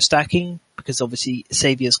for the extra stacking, because obviously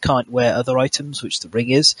Saviors can't wear other items, which the ring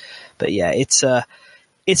is. But yeah, it's a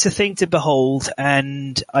thing to behold,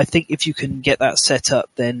 and I think if you can get that set up,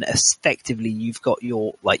 then effectively you've got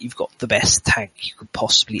the best tank you could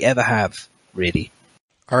possibly ever have, really.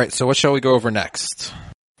 All right, so what shall we go over next?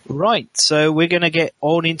 Right, so we're going to get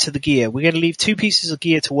on into the gear. We're going to leave 2 pieces of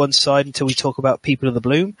gear to one side until we talk about People of the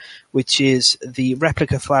Bloom, which is the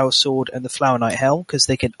Replica Flower Sword and the Flower Knight Helm, because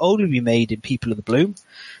they can only be made in People of the Bloom.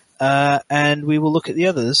 And we will look at the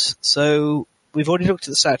others. So we've already looked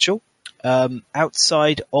at the satchel.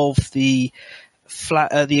 Outside of the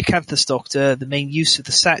Acanthus Doctor, the main use of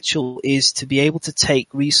the satchel is to be able to take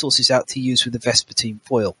resources out to use with the Vespertine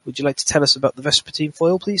Foil. Would you like to tell us about the Vespertine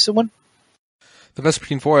Foil, please, someone? The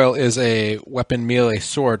Vespertine Foil is a weapon melee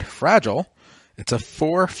sword, fragile. It's a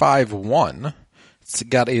 4/5/1. It's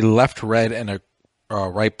got a left red and a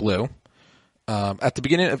right blue. At the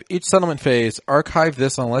beginning of each settlement phase, archive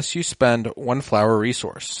this unless you spend 1 flower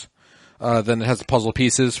resource. Then it has puzzle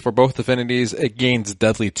pieces for both affinities. It gains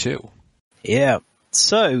Deadly 2. Yeah.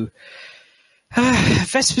 So,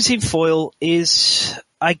 Vespertine Foil is...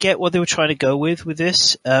 I get what they were trying to go with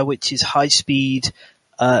this, which is high speed,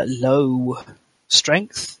 low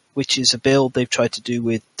strength, which is a build they've tried to do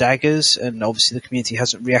with daggers, and obviously the community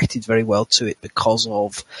hasn't reacted very well to it because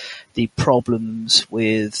of the problems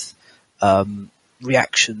with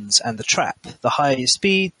reactions and the trap. The higher your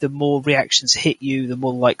speed, the more reactions hit you, the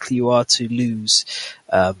more likely you are to lose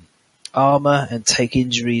armor and take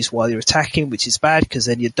injuries while you're attacking, which is bad because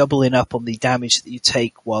then you're doubling up on the damage that you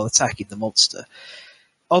take while attacking the monster.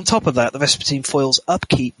 On top of that, the Vespertine Foil's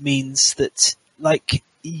upkeep means that, like,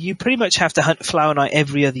 you pretty much have to hunt Flower Knight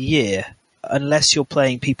every other year, unless you're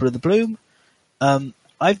playing People of the Bloom.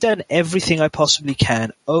 I've done everything I possibly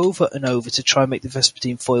can over and over to try and make the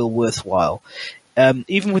Vespertine Foil worthwhile.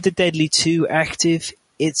 Even with the Deadly 2 active,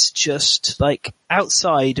 it's just, like,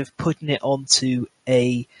 outside of putting it onto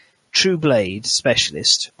a True Blade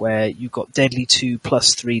specialist, where you've got Deadly 2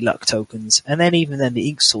 plus 3 luck tokens, and then even then the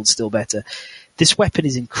Ink Sword's still better. This weapon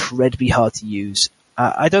is incredibly hard to use.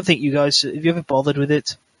 I don't think you guys... Have you ever bothered with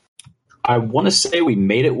it? I want to say we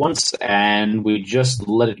made it once, and we just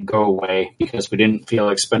let it go away because we didn't feel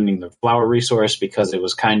like spending the flower resource because it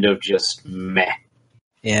was kind of just meh.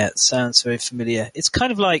 Yeah, it sounds very familiar. It's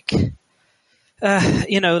kind of like...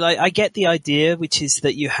 like I get the idea, which is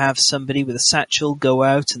that you have somebody with a satchel go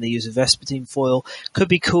out and they use a Vespertine Foil. Could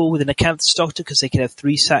be cool with an Acanthus Doctor because they could have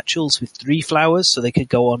 3 satchels with 3 flowers, so they could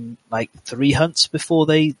go on like 3 hunts before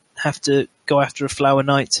they have to go after a Flower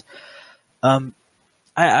Knight. I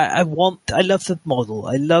love the model.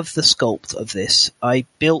 I love the sculpt of this. I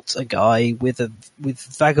built a guy with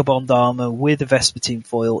Vagabond armor with a Vespertine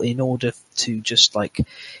Foil in order to just like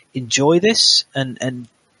enjoy this and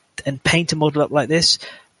paint a model up like this.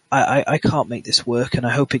 I can't make this work, and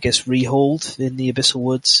I hope it gets rehauled in the Abyssal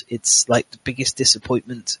Woods. It's like the biggest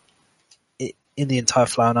disappointment in the entire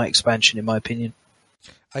Flower Knight expansion, in my opinion.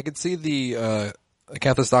 I could see the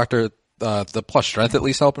Acanthus Doctor, the plus strength at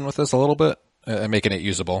least helping with this a little bit and making it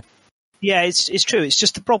usable. Yeah, it's true. It's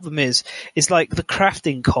just the problem is like the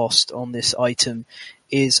crafting cost on this item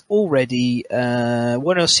is already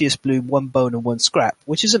 1 Osseous Bloom, 1 bone, and 1 scrap,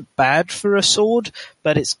 which isn't bad for a sword,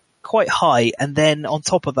 but it's quite high. And then on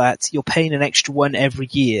top of that, you're paying an extra 1 every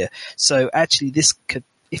year. So actually, this could,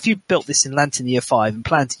 if you built this in Lantern Year 5 and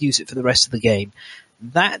plan to use it for the rest of the game,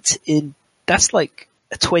 that's like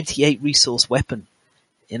a 28 resource weapon.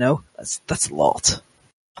 You know, that's a lot.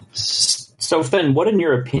 So, Finn, what in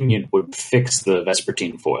your opinion would fix the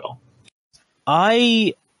Vespertine Foil?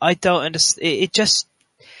 I don't understand. It just...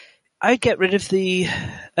 I'd get rid of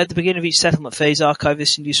at the beginning of each settlement phase, archive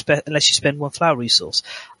this unless you spend 1 flower resource.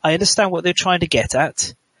 I understand what they're trying to get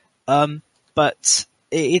at, but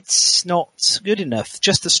it's not good enough.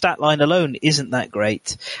 Just the stat line alone isn't that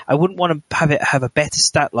great. I wouldn't want to have a better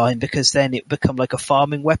stat line because then it become like a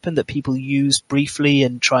farming weapon that people use briefly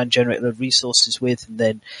and try and generate a lot of resources with and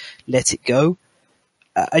then let it go.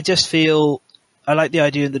 I just feel I like the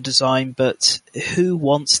idea and the design, but who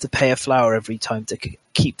wants to pay a flower every time to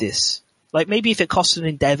keep this? Like maybe if it costs an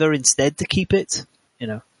endeavor instead to keep it, you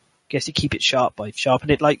know. Guess you keep it sharp by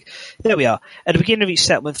sharpening it. Like, there we are. At the beginning of each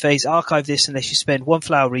settlement phase, archive this unless you spend 1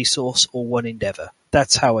 flower resource or 1 endeavor.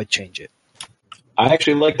 That's how I'd change it. I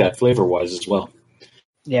actually like that flavor-wise as well.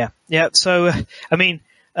 Yeah. So, I mean,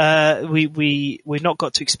 we've not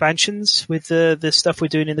got to expansions with the stuff we're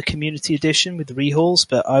doing in the community edition with the rehauls,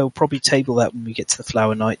 but I will probably table that when we get to the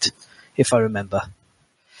Flower Knight, if I remember.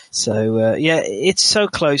 So, it's so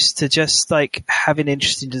close to just like having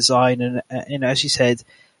interesting design and as you said,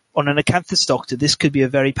 on an Acanthus Doctor, this could be a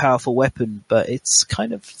very powerful weapon, but it's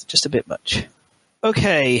kind of just a bit much.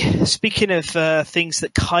 Okay, speaking of things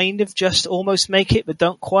that kind of just almost make it, but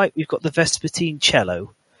don't quite, we've got the Vespertine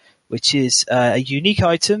Cello, which is a unique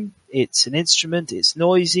item. It's an instrument, it's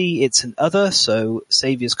noisy, it's an other, so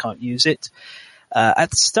saviors can't use it. At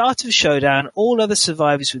the start of a showdown, all other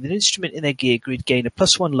survivors with an instrument in their gear grid gain a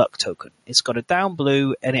 +1 luck token. It's got a down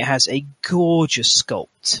blue, and it has a gorgeous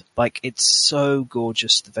sculpt. Like, it's so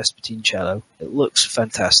gorgeous, the Vespertine Cello. It looks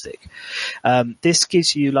fantastic. This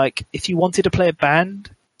gives you, like, if you wanted to play a band,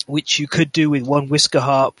 which you could do with 1 Whisker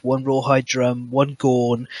Harp, 1 Rawhide Drum, 1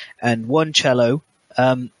 Gorn, and 1 Cello,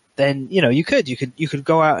 then, you know, you could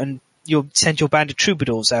go out and you'll send your band of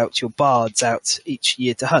troubadours out, your bards out each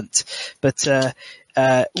year to hunt. But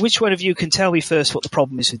which one of you can tell me first what the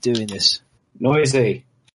problem is with doing this? Noisy.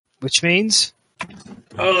 Which means?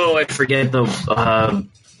 Oh, I forget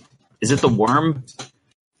is it the worm?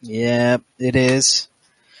 Yeah, it is.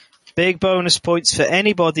 Big bonus points for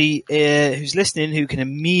anybody who's listening who can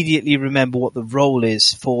immediately remember what the role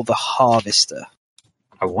is for the Harvester.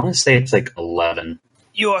 I want to say it's like 11.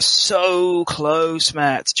 You are so close,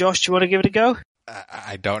 Matt. Josh, do you want to give it a go?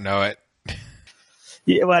 I don't know it.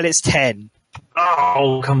 Yeah, well, it's 10.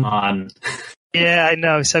 Oh, come on. Yeah, I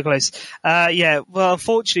know, so close. Well,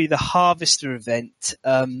 unfortunately, the Harvester event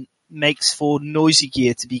makes for noisy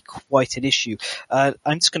gear to be quite an issue.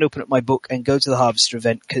 I'm just going to open up my book and go to the Harvester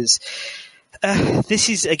event because this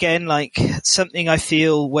is, again, like something I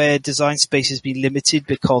feel where design space has been limited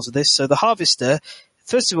because of this. So the Harvester,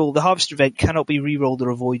 first of all, the Harvester event cannot be re-rolled or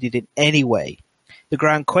avoided in any way. The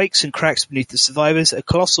ground quakes and cracks beneath the survivors. A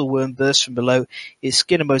colossal worm bursts from below. Its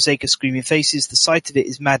skin a mosaic of screaming faces. The sight of it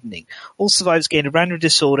is maddening. All survivors gain a random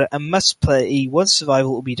disorder and must play one survivor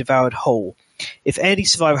will be devoured whole. If any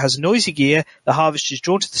survivor has noisy gear, the Harvester is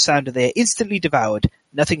drawn to the sound and they are instantly devoured.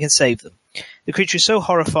 Nothing can save them. The creature is so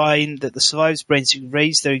horrifying that the survivors' brains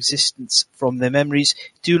erase their existence from their memories,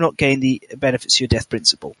 do not gain the benefits of your death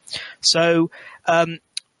principle. So,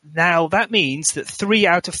 now that means that 3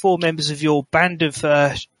 out of 4 members of your band of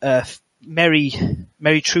merry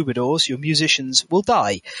troubadours, your musicians, will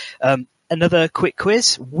die. Another quick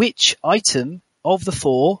quiz: which item of the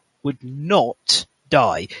 4 would not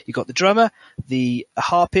die? You got the drummer, the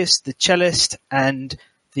harpist, the cellist, and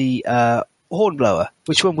the hornblower.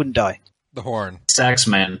 Which one wouldn't die? The horn. Sax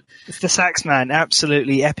man. It's the sax man.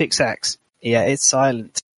 Absolutely, epic sax. Yeah, it's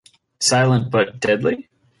silent. Silent but deadly?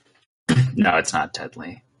 No, it's not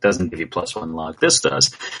deadly. Doesn't give you +1 luck. This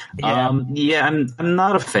does. Yeah. I'm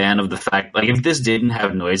not a fan of the fact, like, if this didn't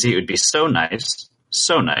have noisy, it would be so nice.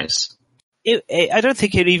 So nice. I don't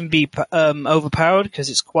think it'd even be overpowered because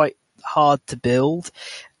it's quite hard to build,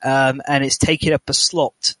 and it's taking up a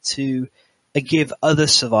slot to give other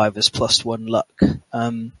survivors +1 luck.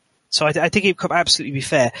 So I think it could absolutely be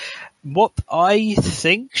fair. What I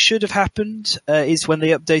think should have happened is when they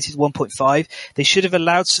updated 1.5, they should have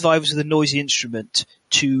allowed survivors with a noisy instrument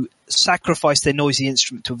to sacrifice their noisy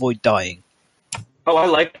instrument to avoid dying. Oh, I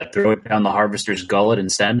like that. Throw it down the Harvester's gullet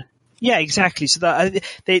instead. Yeah, exactly. So that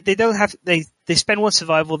they don't have they spend 1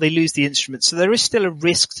 survival, they lose the instrument. So there is still a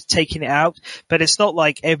risk to taking it out, but it's not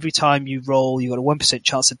like every time you roll you got a 1%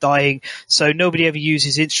 chance of dying. So nobody ever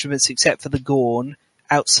uses instruments except for the Gorn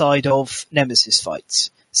outside of Nemesis fights.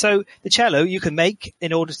 So the cello you can make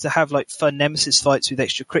in order to have like fun Nemesis fights with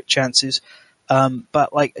extra crit chances.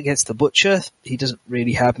 But like against the Butcher, he doesn't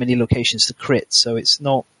really have many locations to crit, so it's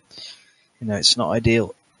not, it's not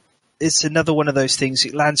ideal. It's another one of those things.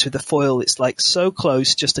 It lands with the foil. It's like so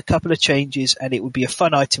close, just a couple of changes, and it would be a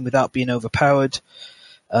fun item without being overpowered.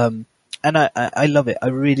 And I love it. I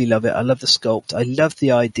really love it. I love the sculpt. I love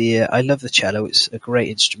the idea. I love the cello. It's a great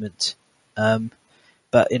instrument.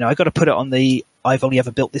 But I got to put it on the I've only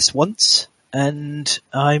ever built this once, and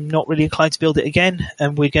I'm not really inclined to build it again.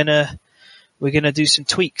 And we're gonna do some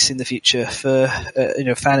tweaks in the future for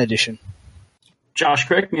fan edition. Josh,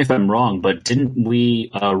 correct me if I'm wrong, but didn't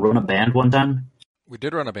we run a band one time? We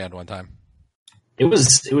did run a band one time. It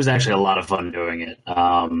was actually a lot of fun doing it.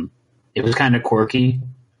 It was kind of quirky,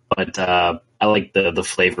 but I like the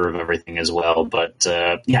flavor of everything as well. But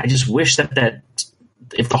I just wish that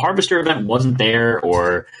if the Harvester event wasn't there,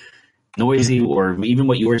 or noisy, or even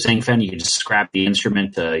what you were saying, Fen, you could just scrap the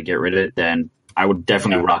instrument to get rid of it, then I would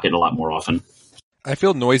definitely rock it a lot more often. I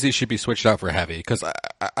feel noisy should be switched out for heavy, because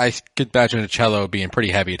I could imagine a cello being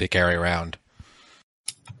pretty heavy to carry around.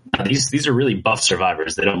 These are really buff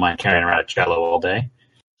survivors. They don't mind carrying around a cello all day.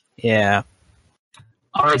 Yeah.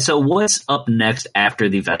 All right, so what's up next after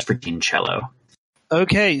the Vespertine cello?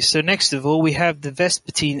 Okay, so next of all, we have the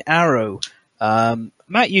Vespertine arrow.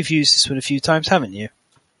 Matt, you've used this one a few times, haven't you?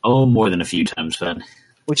 Oh, more than a few times, Fen.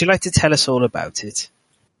 Would you like to tell us all about it?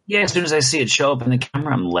 Yeah, as soon as I see it show up in the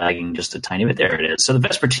camera, I'm lagging just a tiny bit. There it is. So the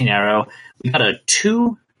Vespertine arrow, we got a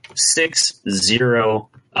 2-6-0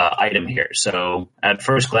 item here. So at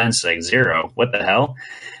first glance, like 0, what the hell?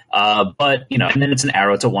 But, and then it's an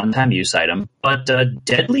arrow. It's a one-time use item. But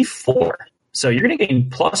deadly 4. So you're going to gain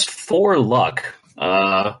 +4 luck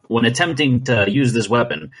when attempting to use this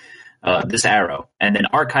weapon. This arrow, and then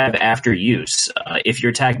archive after use. If your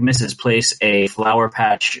attack misses, place a flower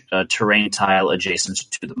patch terrain tile adjacent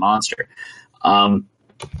to the monster.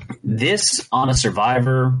 This on a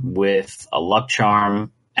survivor with a luck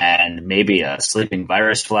charm and maybe a sleeping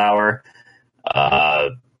virus flower,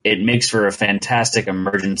 it makes for a fantastic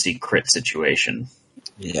emergency crit situation.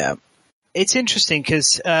 Yeah. It's interesting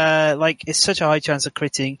because it's such a high chance of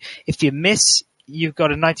critting. If you miss, you've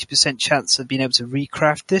got a 90% chance of being able to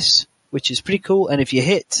recraft this, which is pretty cool. And if you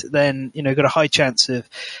hit, then, you've got a high chance of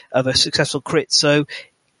a successful crit. So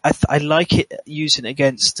I like it using it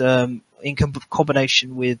against in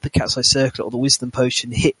combination with the Cat's Eye Circlet or the Wisdom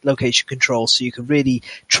Potion hit location control, so you can really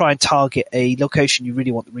try and target a location you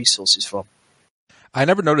really want the resources from. I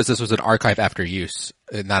never noticed this was an archive after use.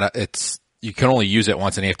 You can only use it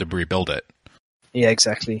once and you have to rebuild it. Yeah,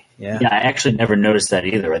 exactly. Yeah, I actually never noticed that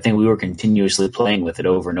either. I think we were continuously playing with it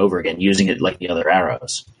over and over again, using it like the other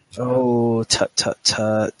arrows. Oh,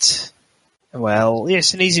 tut. Well, yeah,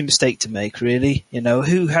 it's an easy mistake to make, really.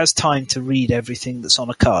 Who has time to read everything that's on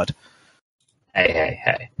a card?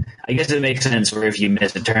 Hey. I guess it makes sense where if you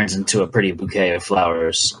miss, it turns into a pretty bouquet of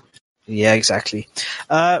flowers. Yeah, exactly.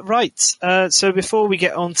 Right, so before we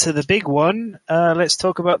get on to the big one, let's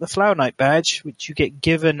talk about the Flower Knight badge, which you get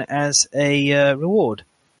given as a reward.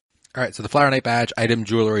 All right, so the Flower Knight badge, item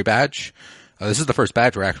jewelry badge. This is the first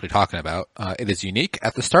badge we're actually talking about. It is unique.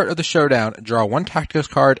 At the start of the showdown, draw 1 tactics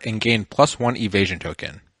card and gain +1 evasion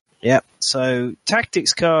token. Yep, so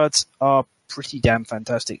tactics cards are pretty damn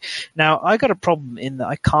fantastic. Now, I got a problem in that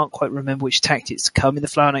I can't quite remember which tactics come in the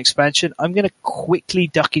Flower Knight expansion. I'm going to quickly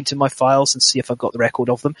duck into my files and see if I've got the record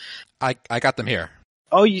of them. I got them here.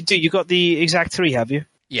 Oh, you do? You got the exact 3, have you?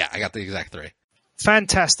 Yeah, I got the exact 3.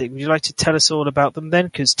 Fantastic. Would you like to tell us all about them then?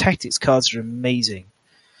 Because tactics cards are amazing.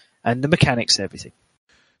 And the mechanics and everything.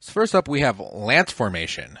 So first up, we have Lance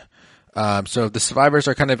Formation. So the survivors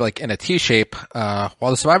are kind of like in a T shape.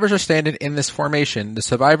 While the survivors are standing in this formation, the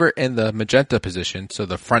survivor in the magenta position, so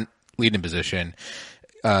the front leading position,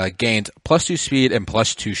 gains +2 speed and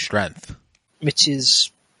 +2 strength. Which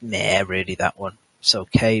is, really, that one. It's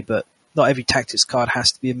okay, but not every tactics card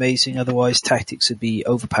has to be amazing, otherwise tactics would be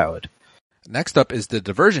overpowered. Next up is the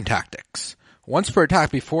Diversion Tactics. Once per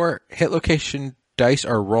attack before hit location dice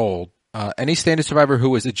are rolled, any standard survivor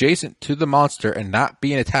who is adjacent to the monster and not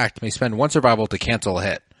being attacked may spend 1 survival to cancel a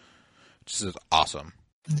hit. Which is awesome.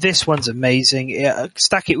 This one's amazing. Yeah,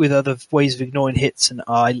 stack it with other ways of ignoring hits, and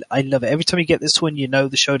I love it. Every time you get this one,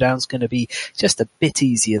 the showdown's going to be just a bit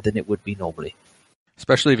easier than it would be normally.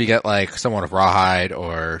 Especially if you get like someone with Rawhide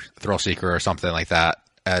or Thrill Seeker or something like that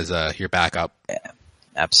as your backup. Yeah,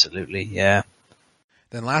 absolutely, yeah.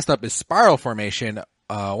 Then last up is Spiral Formation.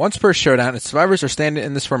 Once per showdown, and survivors are standing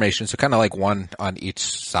in this formation, so kind of like one on each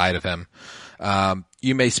side of him.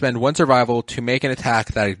 You may spend 1 survival to make an attack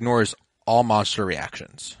that ignores all monster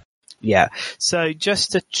reactions. Yeah, so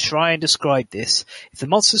just to try and describe this, if the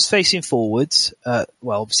monster's facing forwards,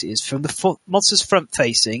 obviously it's from the monster's front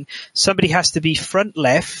facing, somebody has to be front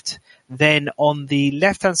left, then on the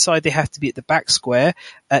left-hand side they have to be at the back square,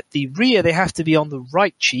 at the rear they have to be on the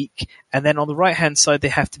right cheek, and then on the right-hand side they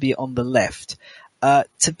have to be on the left.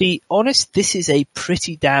 To be honest, this is a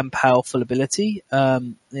pretty damn powerful ability.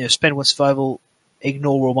 Spend 1 survival,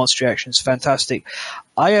 ignore all monster reactions, fantastic.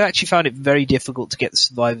 I actually found it very difficult to get the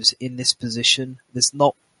survivors in this position. There's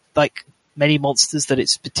not like many monsters that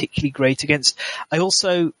it's particularly great against. I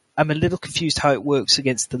also am a little confused how it works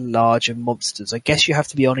against the larger monsters. I guess you have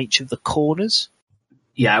to be on each of the corners.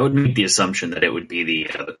 Yeah, I would make the assumption that it would be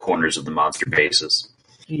the corners of the monster bases.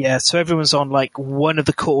 Yeah, so everyone's on like one of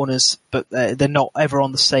the corners, but they're not ever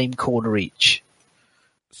on the same corner each.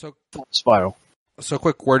 So Spiral. So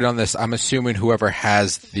quick word on this. I'm assuming whoever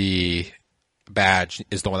has the badge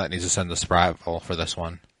is the one that needs to send the survival for this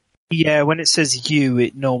one. Yeah, when it says you,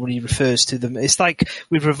 it normally refers to them. It's like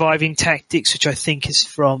with Reviving Tactics, which I think is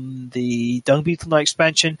from the Dung Beetle Knight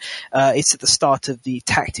expansion. It's at the start of the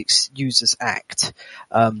Tactics Users Act.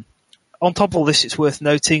 On top of all this, it's worth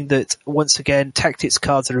noting that, once again, tactics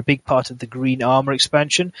cards are a big part of the Green Armor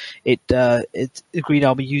expansion. The Green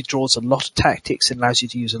Armor draws a lot of tactics and allows you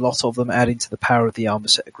to use a lot of them, adding to the power of the armor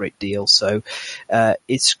set a great deal. So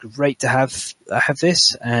it's great to have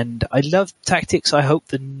this, and I love tactics. I hope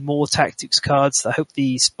the more tactics cards. I hope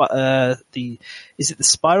is it the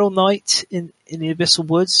Spiral Knight in the Abyssal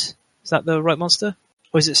Woods? Is that the right monster?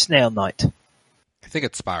 Or is it Snail Knight? I think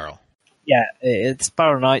it's Spiral. Yeah, it's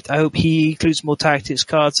Spiral Knight. I hope he includes more tactics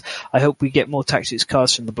cards. I hope we get more tactics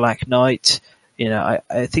cards from the Black Knight.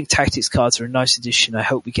 I think tactics cards are a nice addition. I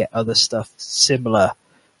hope we get other stuff similar,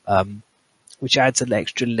 which adds an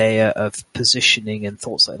extra layer of positioning and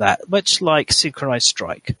thoughts like that. Much like Synchronized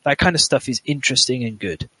Strike. That kind of stuff is interesting and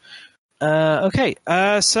good. Okay,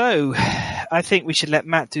 so I think we should let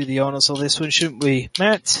Matt do the honors on this one, shouldn't we?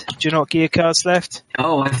 Matt, do you know what gear cards left?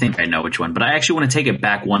 Oh, I think I know which one, but I actually want to take it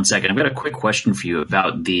back 1 second. I've got a quick question for you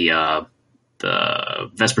about the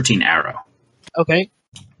Vespertine Arrow. Okay.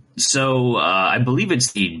 So I believe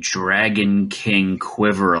it's the Dragon King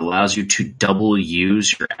Quiver allows you to double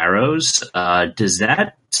use your arrows. Does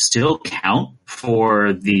that still count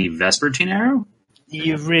for the Vespertine Arrow?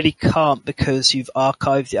 You really can't, because you've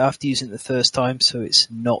archived it after using it the first time, so it's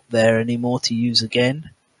not there anymore to use again.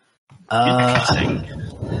 And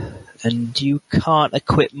you can't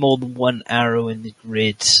equip more than one arrow in the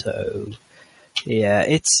grid, so yeah,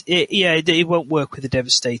 it won't work with the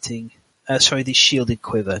devastating. The shielded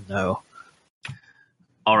quiver. No.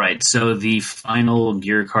 All right, so the final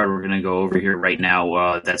gear card we're going to go over here right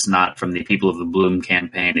now, that's not from the People of the Bloom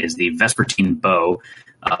campaign, is the Vespertine Bow,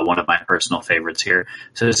 one of my personal favorites here.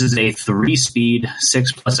 So this is a 3-speed,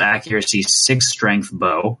 6+ accuracy, 6 strength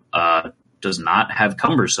bow. Does not have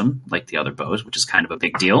cumbersome like the other bows, which is kind of a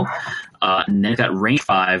big deal. And then it's got range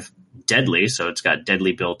 5, deadly, so it's got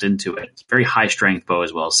deadly built into it. It's a very high strength bow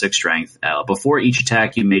as well, 6 strength. Before each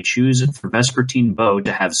attack, you may choose for Vespertine Bow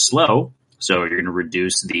to have slow. So you're going to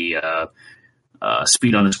reduce the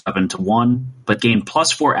speed on this weapon to 1, but gain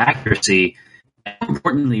 +4 accuracy, and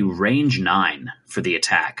importantly, range 9 for the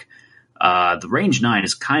attack. The range 9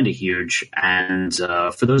 is kind of huge, and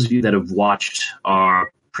for those of you that have watched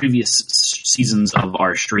our previous seasons of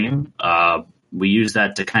our stream, we use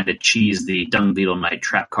that to kind of cheese the Dung Beetle Knight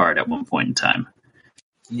trap card at one point in time.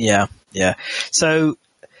 Yeah. So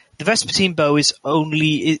the Vespertine Bow is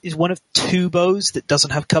one of 2 bows that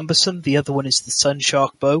doesn't have cumbersome. The other one is the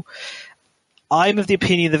Sunshark Bow. I'm of the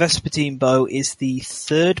opinion the Vespertine Bow is the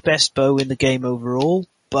 3rd best bow in the game overall,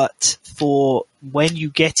 but for when you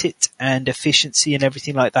get it and efficiency and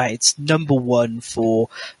everything like that, it's number 1 for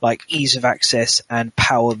like ease of access and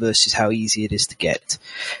power versus how easy it is to get.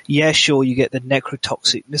 Yeah, sure, you get the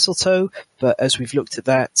necrotoxic mistletoe, but as we've looked at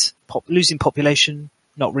that, losing population,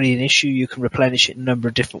 not really an issue. You can replenish it in a number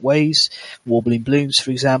of different ways. Warbling blooms,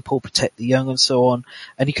 for example, protect the young and so on.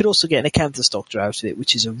 And you could also get an Acanthus Doctor out of it,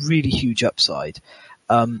 which is a really huge upside.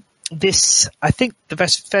 I think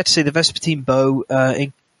fair to say the Vespertine Bow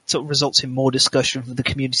sort of results in more discussion from the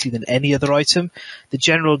community than any other item. The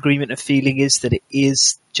general agreement and feeling is that it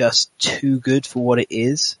is just too good for what it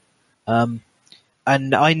is. And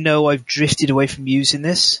I know I've drifted away from using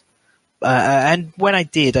this. And when I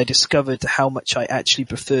did, I discovered how much I actually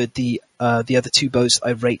preferred the other 2 bows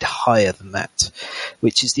I rate higher than that,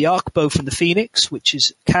 which is the Arc Bow from the Phoenix,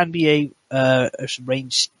 which can be a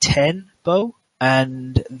range 10 bow,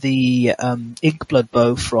 and the Inkblood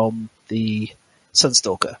Bow from the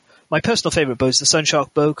Sunstalker. My personal favorite bow is the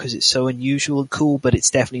Sunshark Bow because it's so unusual and cool, but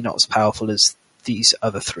it's definitely not as powerful as these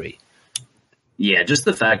other 3. Yeah, just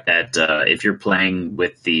the fact that if you're playing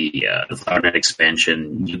with the Flowernet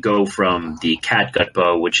expansion, you go from the Catgut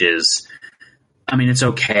Bow, which is, it's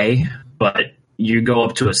okay, but you go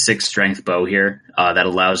up to a 6 strength bow here that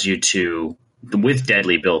allows you to, with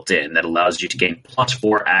deadly built in, that allows you to gain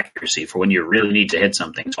 +4 accuracy for when you really need to hit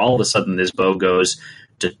something. So all of a sudden this bow goes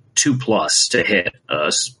to 2+ to hit,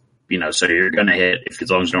 so you're going to hit as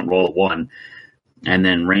long as you don't roll a 1. And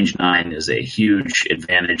then range 9 is a huge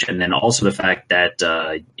advantage. And then also the fact that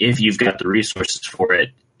if you've got the resources for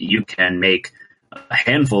it, you can make a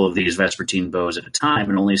handful of these Vespertine bows at a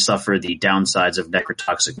time and only suffer the downsides of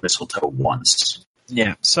necrotoxic mistletoe once.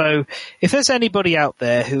 Yeah, so if there's anybody out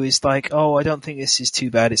there who is like, oh, I don't think this is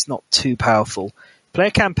too bad, it's not too powerful, play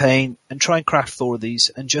a campaign and try and craft 4 of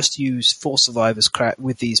these and just use 4 survivors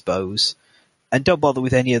with these bows. And don't bother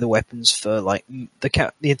with any other weapons for like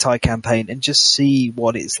the entire campaign, and just see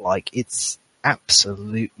what it's like. It's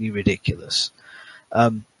absolutely ridiculous.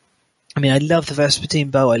 I love the Vespertine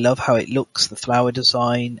Bow. I love how it looks, the flower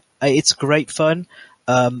design. It's great fun,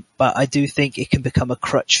 but I do think it can become a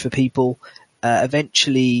crutch for people.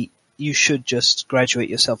 Eventually, you should just graduate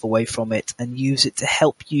yourself away from it and use it to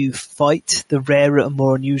help you fight the rarer and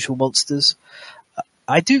more unusual monsters.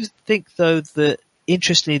 I do think, though, that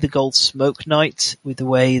interestingly, the Gold Smoke Knight, with the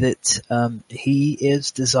way that he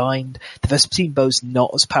is designed, the Vespertine Bow's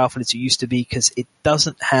not as powerful as it used to be because it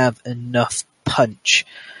doesn't have enough punch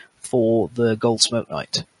for the Gold Smoke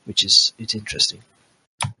Knight, which is interesting.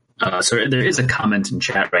 So there is a comment in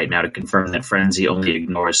chat right now to confirm that Frenzy only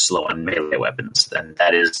ignores slow on melee weapons, and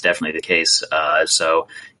that is definitely the case. So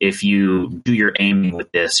if you do your aiming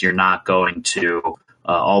with this, you're not going to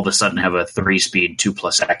all of a sudden have a 3-speed,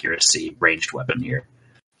 2+ accuracy ranged weapon here.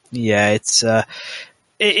 Yeah, it's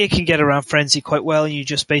it can get around Frenzy quite well, and you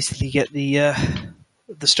just basically get the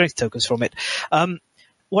strength tokens from it.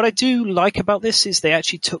 What I do like about this is they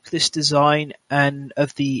actually took this design and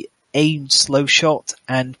of the aimed slow shot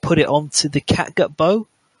and put it onto the Catgut Bow,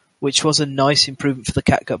 which was a nice improvement for the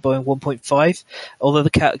Catgut Bow in 1.5. Although the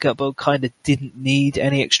Catgut Bow kind of didn't need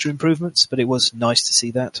any extra improvements, but it was nice to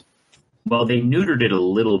see that. Well, they neutered it a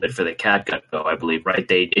little bit for the Catgut Bow, I believe, right?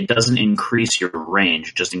 It doesn't increase your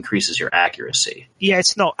range, it just increases your accuracy. Yeah,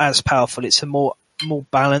 it's not as powerful. It's a more more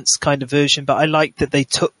balanced kind of version, but I like that they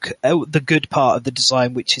took the good part of the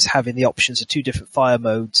design, which is having the options of 2 different fire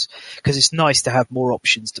modes, because it's nice to have more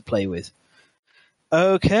options to play with.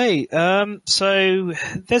 Okay, so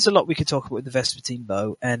there's a lot we could talk about with the Vespertine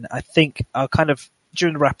bow, and I think I'll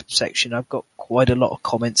during the wrap-up section, I've got quite a lot of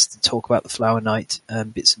comments to talk about the Flower Knight,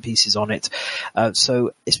 bits and pieces on it.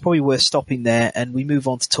 So it's probably worth stopping there, and we move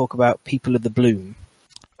on to talk about People of the Bloom.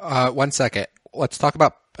 1 second. Let's talk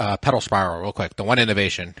about Petal Spiral real quick, the one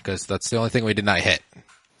innovation, because that's the only thing we did not hit.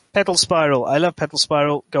 Petal Spiral. I love Petal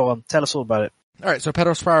Spiral. Go on, tell us all about it. Alright, so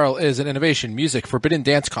Petal Spiral is an innovation, music, forbidden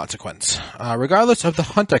dance consequence. Regardless of the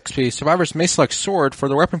hunt XP, survivors may select sword for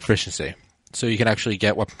their weapon proficiency. So you can actually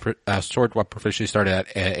get sword weapon proficiency started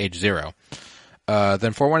at age 0.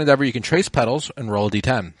 Then for one endeavor, you can trace petals and roll a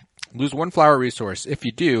d10. Lose 1 flower resource. If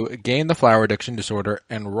you do, gain the flower addiction disorder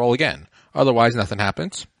and roll again. Otherwise, nothing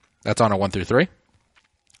happens. That's on a 1 through 3.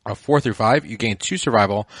 A 4 through 5, you gain 2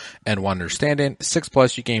 survival and 1 understanding.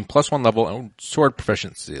 6+, you gain +1 level and sword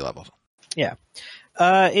proficiency levels. Yeah.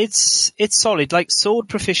 It's solid. Like, sword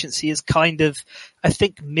proficiency is kind of, I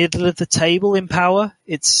think, middle of the table in power.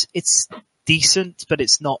 It's decent, but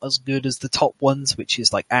it's not as good as the top ones, which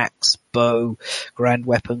is like axe, bow, grand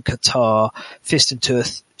weapon, katar, fist and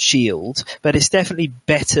tooth, shield. But it's definitely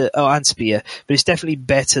better, and spear, but it's definitely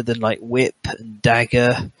better than like whip and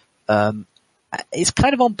dagger. It's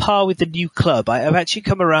kind of on par with the new club. I've actually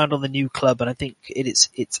come around on the new club, and I think it's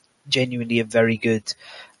genuinely a very good,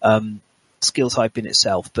 skill type in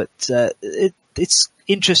itself, but it's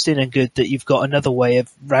interesting and good that you've got another way of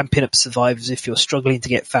ramping up survivors if you're struggling to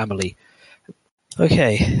get family.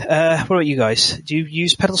 Okay, what about you guys? Do you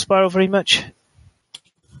use Petal Spiral very much?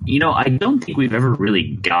 I don't think we've ever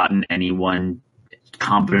really gotten anyone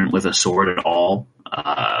competent with a sword at all.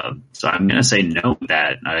 So I'm going to say no,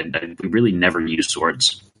 that we really never use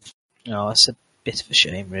swords. No, that's a bit of a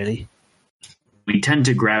shame, really. We tend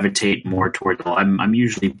to gravitate more toward. I'm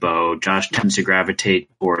usually bow. Josh tends to gravitate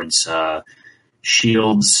towards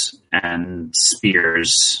shields and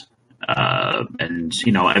spears, and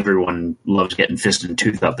everyone loves getting fist and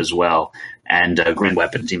tooth up as well. And grand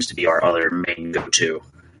weapon seems to be our other main go-to.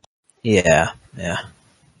 Yeah.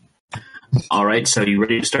 All right, so you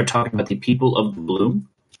ready to start talking about the People of the Bloom?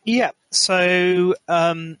 Yeah. So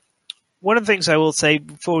one of the things I will say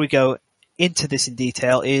before we go into this in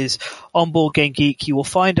detail is on Board Game Geek you will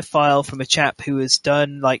find a file from a chap who has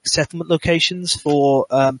done like settlement locations for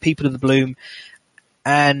People of the Bloom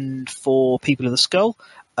and for People of the Skull.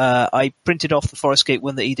 I printed off the Forest Gate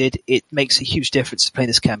one that he did. It makes a huge difference to playing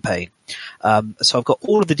this campaign. So I've got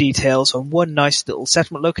all of the details on one nice little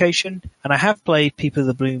settlement location, and I have played People of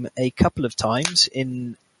the Bloom a couple of times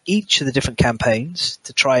in each of the different campaigns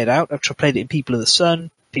to try it out. I've played it in People of the Sun,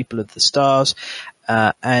 People of the Stars,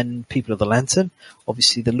 and People of the Lantern.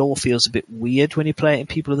 Obviously the lore feels a bit weird when you play it in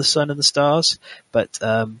People of the Sun and the Stars, but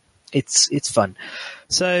it's fun.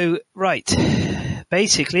 So, right.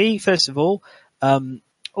 Basically, first of all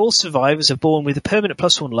survivors are born with a permanent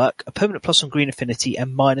 +1 luck, a permanent +1 green affinity,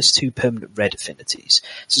 and -2 permanent red affinities.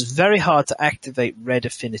 So it's very hard to activate red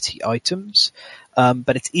affinity items,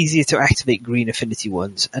 but it's easier to activate green affinity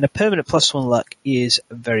ones, and a permanent +1 luck is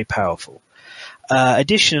very powerful.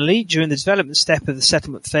 Additionally, during the development step of the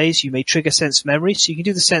settlement phase, you may trigger sense memory, so you can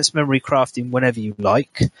do the sense memory crafting whenever you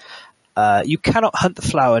like. You cannot hunt the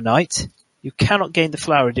Flower Knight. You cannot gain the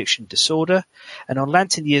flower addiction disorder. And on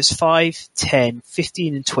Lantern years 5, 10,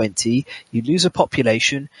 15 and 20, you lose a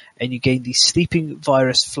population and you gain the Sleeping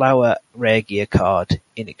Virus Flower Rare Gear card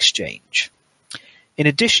in exchange. In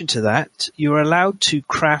addition to that, you are allowed to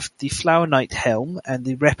craft the Flower Knight Helm and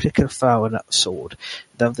the replica Flower Knight Sword.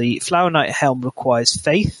 Now, the Flower Knight Helm requires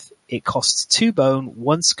faith. It costs 2 bone,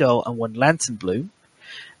 1 skull and 1 lantern bloom.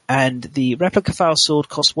 And the replica Flower Sword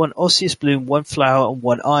costs 1 osseous bloom, 1 flower and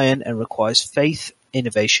 1 iron and requires faith,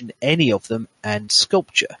 innovation, any of them, and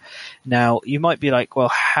sculpture. Now, you might be like, well,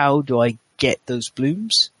 how do I get those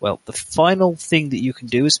blooms? Well, the final thing that you can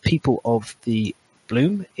do as People of the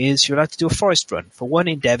Bloom is you're allowed to do a forest run. For one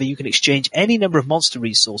endeavor, you can exchange any number of monster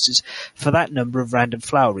resources for that number of random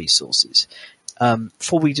flower resources.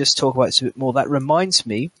 Before we just talk about this a bit more, that reminds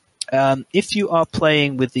me, if you are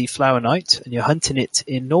playing with the Flower Knight and you're hunting it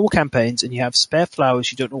in normal campaigns and you have spare flowers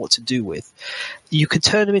you don't know what to do with, you can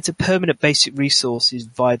turn them into permanent basic resources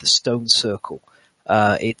via the Stone Circle.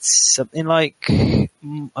 It's something like, I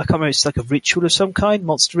can't remember, it's like a ritual of some kind,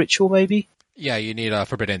 monster ritual maybe? Yeah, you need a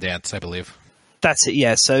Forbidden Dance, I believe. That's it,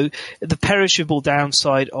 yeah. So the perishable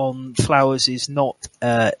downside on flowers is not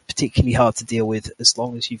particularly hard to deal with as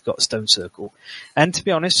long as you've got a Stone Circle. And to be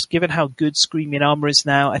honest, given how good Screaming Armor is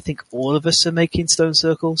now, I think all of us are making Stone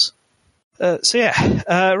Circles.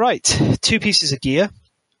 Right. 2 pieces of gear.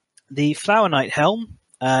 The Flower Knight helm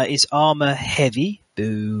is armor heavy.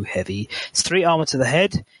 Boo, heavy. It's 3 armor to the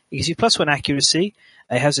head. It gives you +1 accuracy.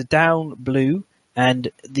 It has a down blue,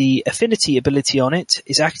 and the affinity ability on it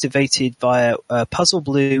is activated via puzzle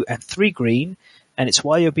blue and 3 green, and it's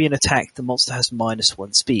while you're being attacked, the monster has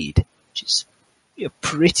 -1 speed, which is a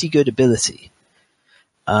pretty good ability.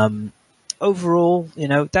 Overall,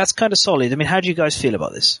 that's kind of solid. I mean, how do you guys feel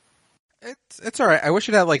about this? It's all right. I wish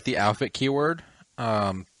it had like the outfit keyword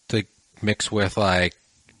to mix with like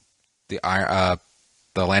the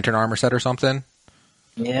lantern armor set or something.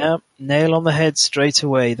 Yeah, nail on the head straight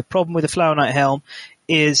away. The problem with the Flower Knight helm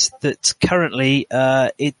is that currently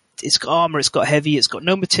it's got armor, it's got heavy, it's got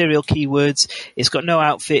no material keywords, it's got no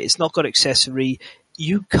outfit, it's not got accessory.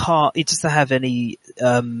 It doesn't have any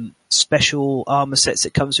special armor sets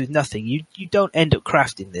that comes with nothing. You don't end up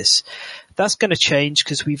crafting this. That's going to change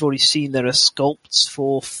because we've already seen there are sculpts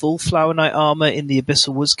for full Flower Knight armor in the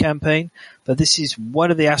Abyssal Woods campaign, but this is one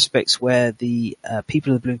of the aspects where the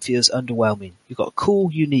People of the Bloom feels underwhelming. You've got a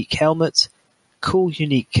cool, unique helmet, cool,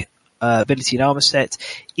 unique ability and armor set.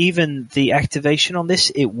 Even the activation on this,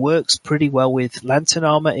 it works pretty well with lantern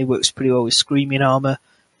armor, it works pretty well with screaming armor.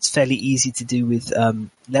 It's fairly easy to do with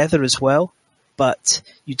leather as well, but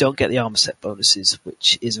you don't get the armor set bonuses,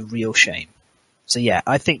 which is a real shame. So yeah,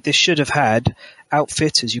 I think this should have had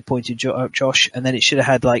outfit, as you pointed out, Josh, and then it should have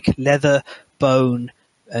had like leather, bone,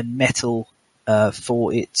 and metal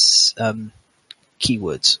for its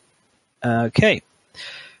keywords. Okay.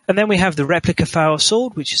 And then we have the Replica Flower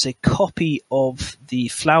Sword, which is a copy of the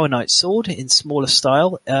Flower Knight Sword in smaller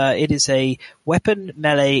style. It is a weapon,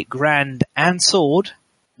 melee, grand, and sword,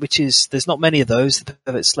 there's not many of those. The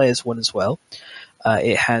Pervert Slayer's one as well.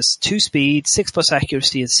 It has 2 speed, 6+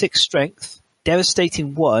 accuracy, and 6 strength.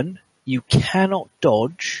 Devastating 1. You cannot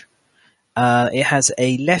dodge. It has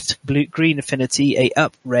a left green affinity, a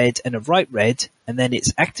up red, and a right red. And then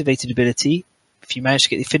its activated ability, if you manage to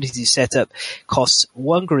get the affinity set up, costs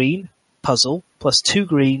 1 green, puzzle, plus 2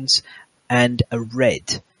 greens, and a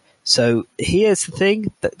red. So here's the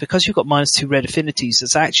thing, that because you've got -2 red affinities,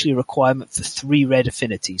 there's actually a requirement for 3 red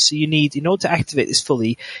affinities. So in order to activate this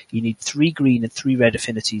fully, you need 3 green and 3 red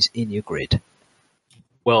affinities in your grid.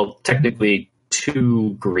 Well, technically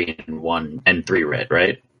 2 green and 3 red,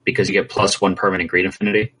 right? Because you get +1 permanent green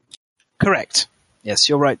affinity. Correct. Yes,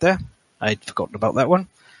 you're right there. I'd forgotten about that one.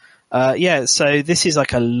 So this is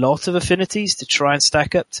like a lot of affinities to try and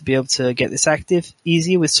stack up to be able to get this active.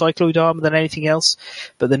 Easier with Cycloid armor than anything else,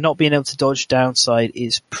 but the not being able to dodge downside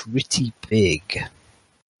is pretty big.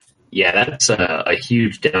 Yeah, that's a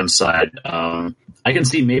huge downside. I can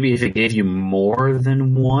see maybe if it gave you more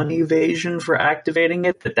than 1 evasion for activating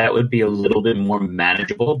it, that would be a little bit more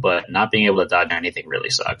manageable, but not being able to dodge anything really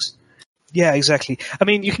sucks. Yeah, exactly. I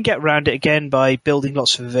mean, you can get around it again by building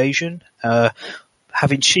lots of evasion,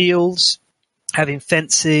 having shields, having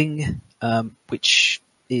fencing, which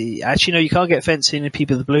actually no, you can't get fencing in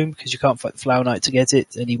People of the Bloom because you can't fight the Flower Knight to get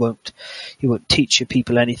it, and he won't teach your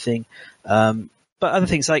people anything. But other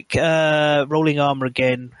things like rolling armor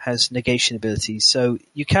again has negation abilities, so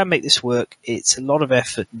you can make this work. It's a lot of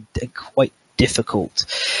effort and quite difficult.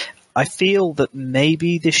 I feel that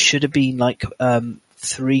maybe this should have been like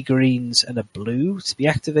 3 greens and a blue to be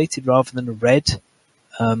activated rather than a red,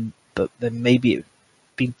 but then maybe it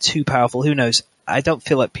been too powerful. Who knows? I don't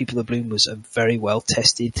feel like People of the Bloom was a very well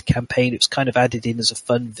tested campaign. It was kind of added in as a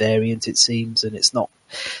fun variant, it seems, and it's not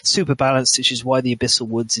super balanced, which is why the Abyssal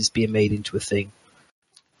Woods is being made into a thing.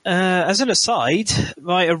 As an aside,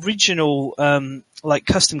 my original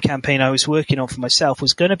custom campaign I was working on for myself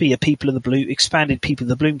was going to be a expanded People of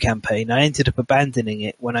the Bloom campaign. I ended up abandoning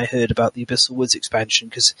it when I heard about the Abyssal Woods expansion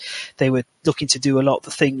because they were looking to do a lot of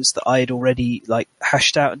the things that I had already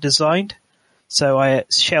hashed out and designed. So I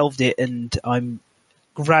shelved it, and I'm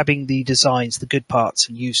grabbing the designs, the good parts,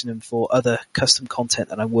 and using them for other custom content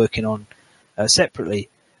that I'm working on separately.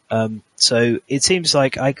 So it seems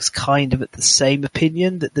like I was kind of at the same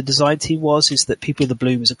opinion that the design team is that People of the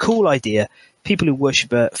Bloom is a cool idea. People who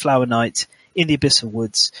worship a Flower Knight in the Abyssal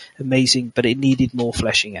Woods, amazing, but it needed more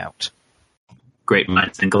fleshing out. Great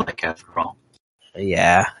minds think alike, after all.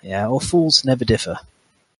 Yeah, or fools never differ.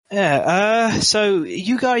 Yeah, so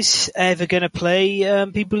you guys ever going to play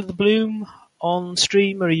People of the Bloom on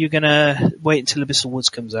stream, or are you going to wait until Abyssal Woods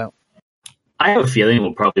comes out? I have a feeling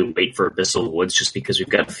we'll probably wait for Abyssal Woods just because we've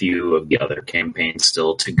got a few of the other campaigns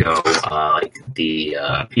still to go, like the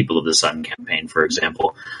People of the Sun campaign, for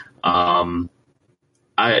example. I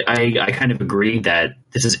kind of agree that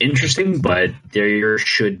This is interesting, but there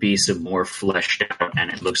should be some more fleshed out,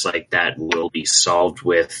 and it looks like that will be solved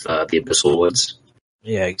with the Abyssal Woods.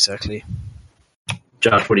 Yeah, exactly.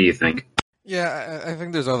 Josh, what do you think? Yeah, I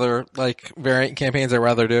think there's other like variant campaigns I'd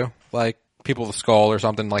rather do, like People of the Skull or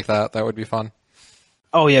something like that. That would be fun.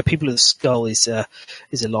 Oh yeah, People of the Skull is a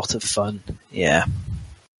lot of fun. Yeah,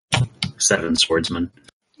 Seven Swordsmen.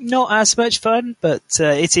 not as much fun, but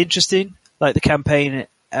it's interesting. Like the campaign,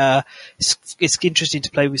 it's interesting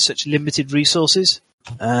to play with such limited resources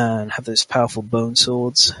and have those powerful bone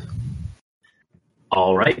swords.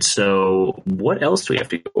 All right, so what else do we have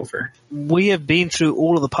to go over? We have been through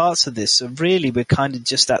all of the parts of this, so really we're kind of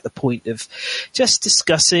just at the point of just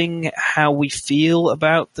discussing how we feel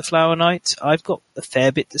about the Flower Knight. I've got a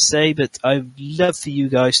fair bit to say, but I'd love for you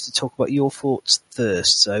guys to talk about your thoughts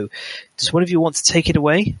first. So does one of you want to take it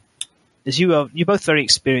away? As you're both very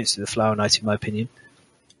experienced with the Flower Knight, in my opinion.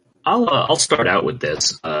 I'll start out with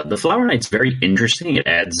this. The Flower Knight's very interesting. It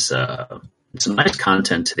adds some nice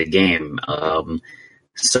content to the game.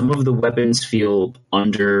 Some of the weapons feel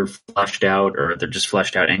under fleshed out, or they're just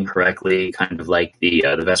fleshed out incorrectly, kind of like the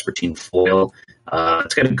Vespertine foil.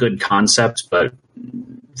 It's got a good concept, but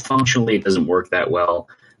functionally it doesn't work that well.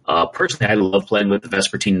 Personally, I love playing with the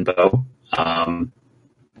Vespertine bow.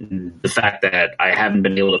 The fact that I haven't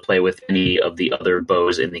been able to play with any of the other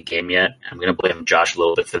bows in the game yet, I'm going to blame Josh a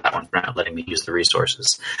little bit for that one, for not letting me use the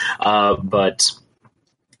resources. But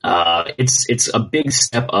it's a big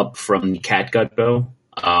step up from the Catgut bow.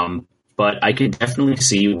 But I can definitely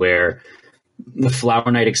see where the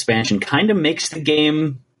Flower Knight expansion kind of makes the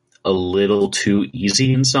game a little too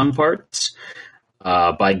easy in some parts,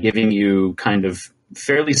 by giving you kind of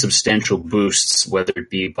fairly substantial boosts, whether it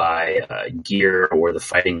be by gear or the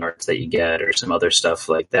fighting arts that you get or some other stuff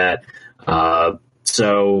like that.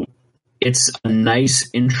 So it's a nice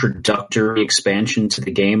introductory expansion to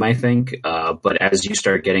the game, I think. But as you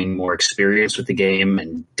start getting more experience with the game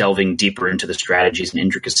and delving deeper into the strategies and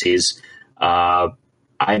intricacies, I'm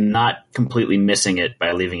not completely missing it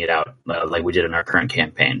by leaving it out like we did in our current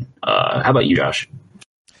campaign. How about you, Josh?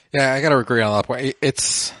 Yeah, I got to agree on that point.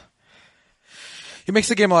 It makes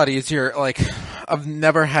the game a lot easier. Like, I've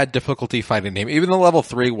never had difficulty fighting him. Even the level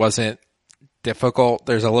 3 wasn't difficult.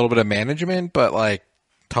 There's a little bit of management, but like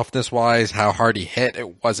toughness wise, how hard he hit,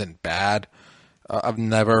 it wasn't bad. I've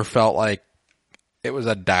never felt like it was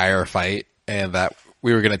a dire fight and that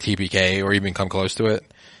we were going to TPK or even come close to it.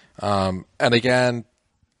 And again,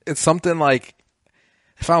 it's something like,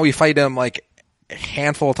 I found we fight him like a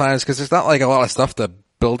handful of times because there's not like a lot of stuff to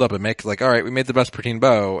build up and make. Like, all right, we made the Vespertine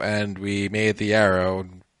bow and we made the arrow.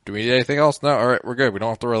 Do we need anything else? No, all right, we're good. We don't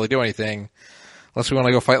have to really do anything unless we want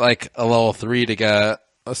to go fight like a level 3 to get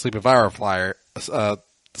a sleeping flower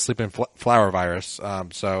virus.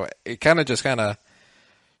 So it kind of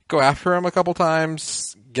go after him a couple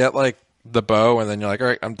times, get like the bow, and then you're like, all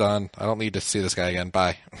right, I'm done. I don't need to see this guy again.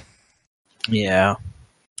 Bye. Yeah.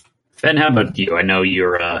 Ben, how about you? I know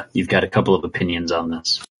you've got a couple of opinions on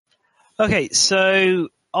this. Okay, so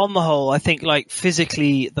on the whole, I think like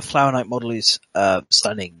physically the Flower Knight model is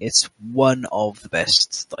stunning. It's one of the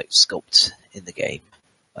best like sculpts in the game.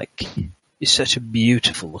 Like, it's such a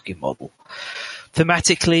beautiful looking model.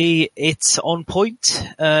 Thematically, it's on point,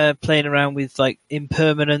 playing around with like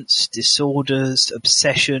impermanence, disorders,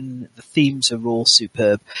 obsession. The themes are all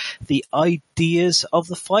superb. The ideas of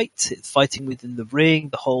the fighting within the ring,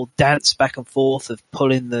 the whole dance back and forth of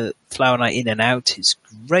pulling the Flower Knight in and out is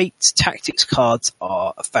great. Tactics cards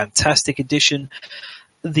are a fantastic addition.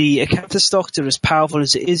 The Acanthus Doctor, as powerful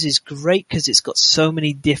as it is great because it's got so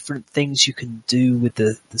many different things you can do with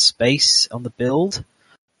the space on the build.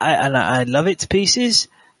 I love it to pieces,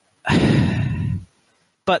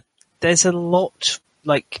 but there's a lot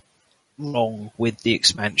like wrong with the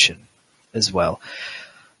expansion as well.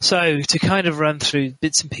 So to kind of run through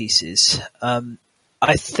bits and pieces,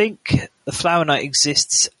 I think the Flower Knight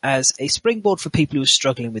exists as a springboard for people who are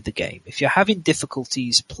struggling with the game. If you're having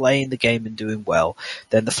difficulties playing the game and doing well,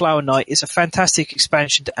 then the Flower Knight is a fantastic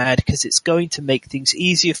expansion to add because it's going to make things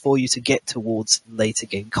easier for you to get towards later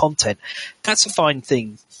game content. That's a fine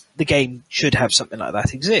thing. The game should have something like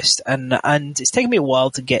that exist. And it's taken me a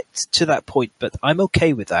while to get to that point, but I'm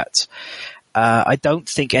okay with that. I don't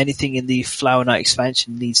think anything in the Flower Knight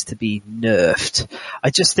expansion needs to be nerfed. I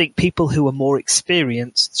just think people who are more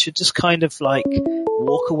experienced should just kind of like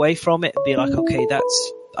walk away from it and be like, okay,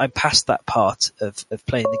 I'm past that part of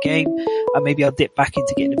playing the game. And maybe I'll dip back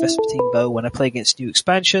into getting a Vespertine bow when I play against new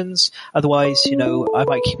expansions. Otherwise, I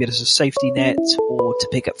might keep it as a safety net or to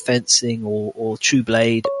pick up fencing or True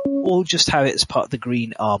Blade, or just have it as part of the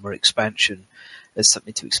Green Armor expansion as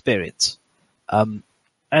something to experience.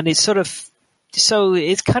 and it's sort of, so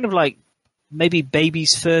it's kind of like maybe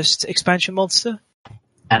Baby's first expansion monster.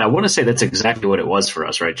 And I want to say that's exactly what it was for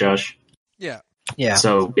us, right, Josh? Yeah. Yeah.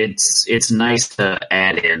 So it's nice to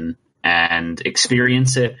add in and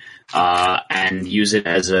experience it, and use it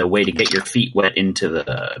as a way to get your feet wet into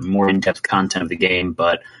the more in-depth content of the game,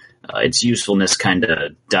 but its usefulness kind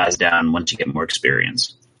of dies down once you get more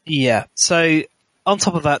experience. Yeah. So on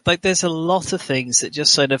top of that, like there's a lot of things that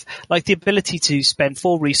just sort of like the ability to spend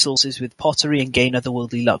 4 resources with pottery and gain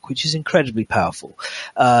otherworldly luck, which is incredibly powerful.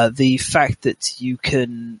 The fact that you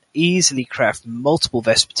can easily craft multiple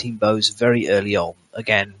Vespertine bows very early on,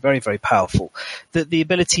 again, very, very powerful. The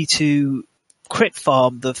ability to crit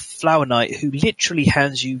farm the Flower Knight, who literally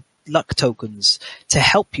hands you luck tokens to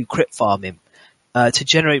help you crit farm him. To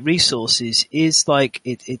generate resources is like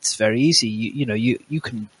it's very easy.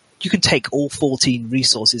 You can take all 14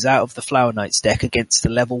 resources out of the Flower Knight's deck against the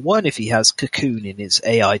level 1 if he has Cocoon in his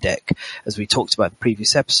AI deck. As we talked about in the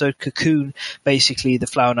previous episode, Cocoon, basically the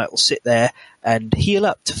Flower Knight will sit there and heal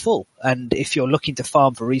up to full. And if you're looking to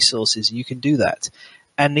farm for resources, you can do that.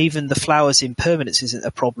 And even the flowers impermanence isn't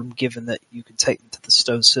a problem, given that you can take them to the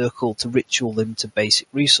Stone Circle to ritual them to basic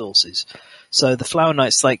resources. So the Flower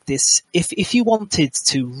Knight's like this. If you wanted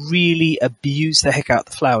to really abuse the heck out of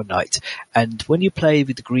the Flower Knight, and when you play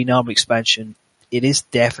with the Green Armor expansion, it is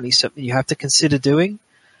definitely something you have to consider doing.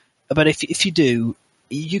 But if you do,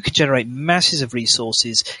 you can generate masses of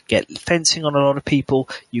resources, get fencing on a lot of people,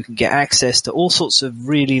 you can get access to all sorts of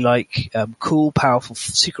really cool, powerful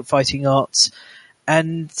secret fighting arts.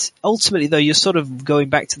 And ultimately, though, you're sort of going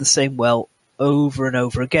back to the same well over and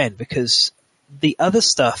over again, because the other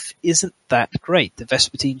stuff isn't that great. The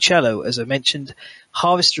Vespertine Cello, as I mentioned,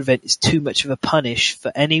 Harvester Event is too much of a punish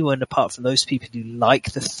for anyone apart from those people who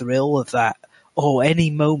like the thrill of that. Oh, any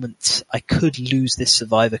moment I could lose this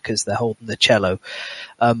survivor because they're holding the cello,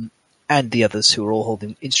 and the others who are all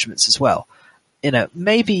holding instruments as well.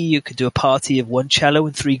 Maybe you could do a party of 1 cello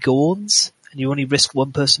and 3 Gorns, and you only risk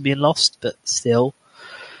 1 person being lost, but still.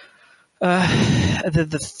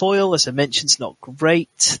 The foil, as I mentioned, is not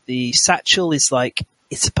great. The satchel is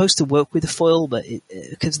it's supposed to work with the foil, but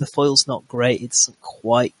because the foil's not great, it doesn't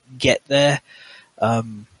quite get there.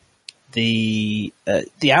 The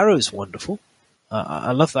arrow is wonderful.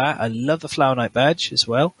 I love that. I love the Flower Knight badge as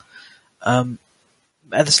well. And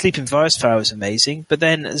the Sleeping Virus Pharaoh is amazing. But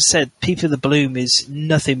then, as I said, People of the Bloom is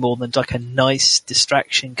nothing more than like a nice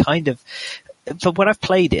distraction kind of. But when I've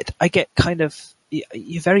played it, I get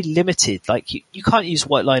you're very limited. Like you can't use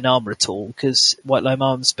White Line Armor at all because White Line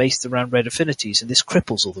Armor is based around red affinities, and this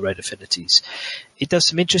cripples all the red affinities. It does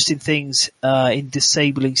some interesting things in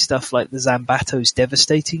disabling stuff like the Zambato's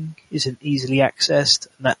Devastating isn't easily accessed,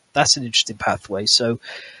 and that's an interesting pathway. So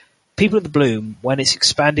People of the Bloom, when it's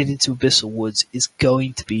expanded into Abyssal Woods, is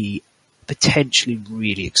going to be potentially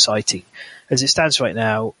really exciting. As it stands right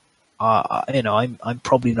now, I'm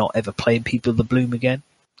probably not ever playing People of the Bloom again.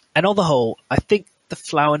 And on the whole, I think the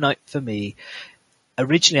Flower Knight for me,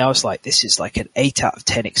 originally I was like, this is like an 8 out of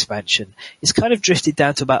 10 expansion. It's kind of drifted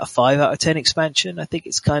down to about a 5 out of 10 expansion. I think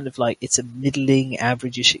it's kind of like, it's a middling,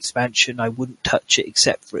 average-ish expansion. I wouldn't touch it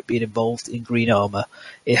except for it being involved in Green Armor.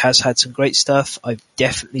 It has had some great stuff. I've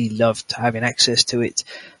definitely loved having access to it,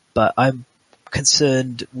 but I'm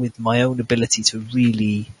concerned with my own ability to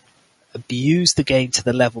really abuse the game to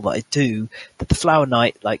the level that I do, that the Flower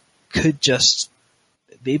Knight could just,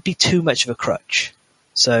 it'd be too much of a crutch.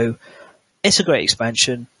 So it's a great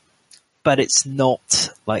expansion, but it's not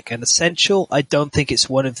like an essential. I don't think it's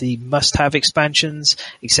one of the must-have expansions,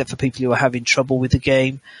 except for people who are having trouble with the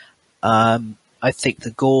game. I think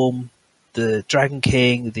the Gorm, the Dragon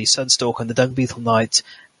King, the Sunstalker, and the Dung Beetle Knight,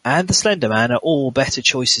 and the Slender Man are all better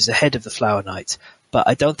choices ahead of the Flower Knight. But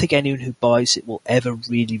I don't think anyone who buys it will ever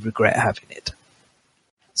really regret having it.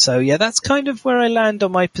 So yeah, that's kind of where I land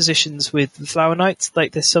on my positions with the Flower Knight.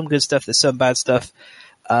 Like, there's some good stuff, there's some bad stuff.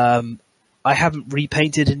 I haven't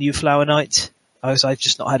repainted a new Flower Knight. I've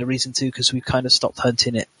just not had a reason to, because we've kind of stopped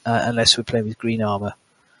hunting it, unless we're playing with Green Armor.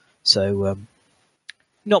 So,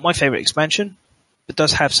 not my favorite expansion, but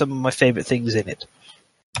does have some of my favorite things in it.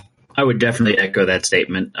 I would definitely echo that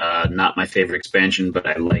statement. Not my favorite expansion, but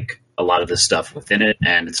I like a lot of the stuff within it,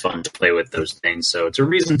 and it's fun to play with those things. So it's a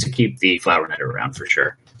reason to keep the Flower Knight around for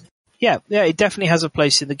sure. Yeah, it definitely has a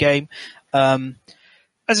place in the game. As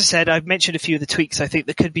I said, I've mentioned a few of the tweaks I think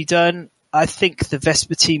that could be done. I think the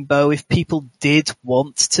Vespertine bow, if people did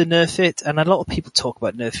want to nerf it, and a lot of people talk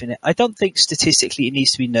about nerfing it, I don't think statistically it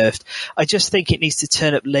needs to be nerfed. I just think it needs to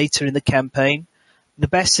turn up later in the campaign. the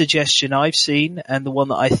best suggestion I've seen, and the one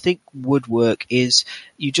that I think would work, is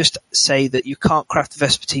you just say that you can't craft the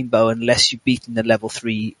Vespertine bow unless you've beaten the level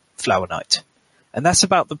 3 Flower Knight. And that's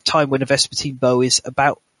about the time when a Vespertine bow is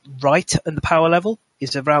about right in the power level,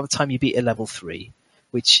 is around the time you beat a level 3,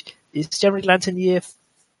 which is generally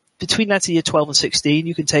between Lantern Year 12 and 16,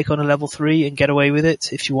 you can take on a level 3 and get away with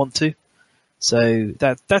it if you want to. So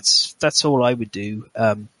that's all I would do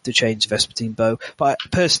to change the Vespertine bow. But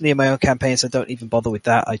personally, in my own campaigns, I don't even bother with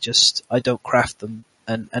that. I don't craft them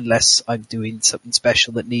unless I'm doing something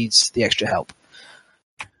special that needs the extra help.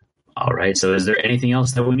 All right. So, is there anything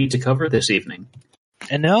else that we need to cover this evening?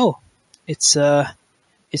 No, it's a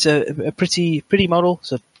pretty model.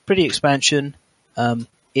 It's a pretty expansion.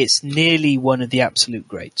 It's nearly one of the absolute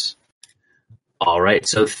greats. All right,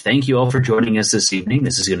 so thank you all for joining us this evening.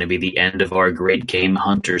 This is going to be the end of our Great Game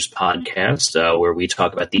Hunters podcast, where we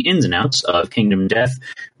talk about the ins and outs of Kingdom Death,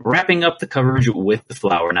 wrapping up the coverage with the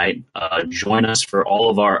Flower Knight. Join us for all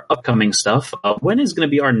of our upcoming stuff. When is going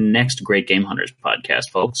to be our next Great Game Hunters podcast,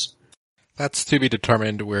 folks? That's to be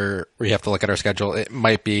determined. We have to look at our schedule. It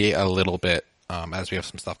might be a little bit, as we have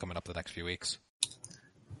some stuff coming up the next few weeks.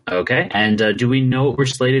 Okay, and do we know what we're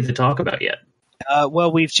slated to talk about yet?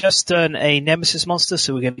 Well, we've just done a Nemesis monster,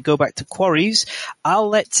 so we're going to go back to Quarries. I'll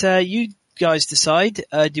let you guys decide.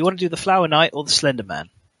 Do you want to do the Flower Knight or the Slender Man?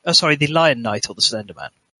 Oh, sorry, the Lion Knight or the Slender Man?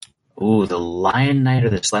 Ooh, the Lion Knight or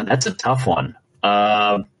the Slender? That's a tough one.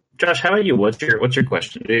 Josh, how about you? What's your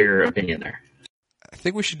question? Your opinion there? I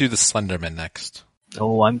think we should do the Slenderman next.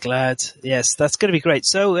 Oh, I'm glad. Yes, that's going to be great.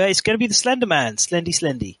 So it's going to be the Slender Man,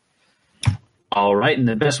 Slendy. All right, and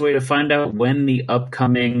the best way to find out when the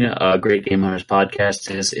upcoming Great Game Hunters podcast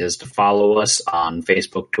is to follow us on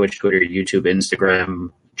Facebook, Twitch, Twitter, YouTube,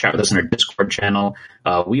 Instagram. Chat with us on our Discord channel.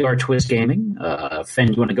 We are Twist Gaming.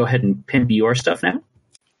 Fen, you want to go ahead and pimp your stuff now?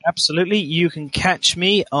 Absolutely. You can catch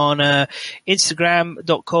me on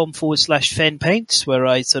Instagram.com/FenPaints, where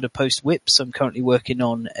I sort of post whips. I'm currently working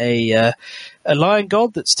on a Lion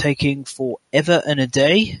God that's taking forever and a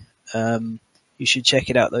day. You should check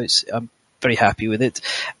it out. I'm very happy with it.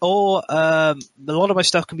 Or a lot of my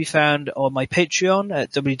stuff can be found on my Patreon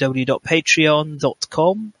at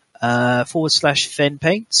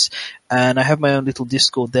www.patreon.com/FenPaints. And I have my own little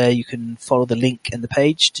Discord there. You can follow the link in the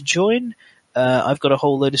page to join. I've got a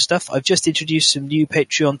whole load of stuff. I've just introduced some new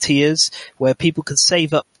Patreon tiers where people can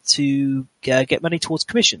save up to get money towards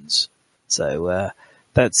commissions. So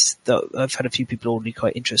I've had a few people already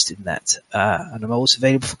quite interested in that. And I'm always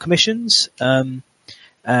available for commissions.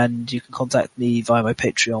 And you can contact me via my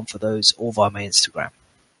Patreon for those or via my Instagram.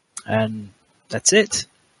 And that's it.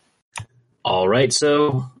 All right.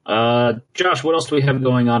 So, Josh, what else do we have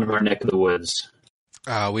going on in our neck of the woods?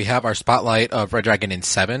 We have our spotlight of Red Dragon in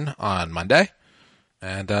 7 on Monday.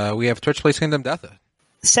 And we have Twitch Plays Kingdom Death.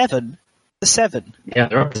 7? The 7? Yeah,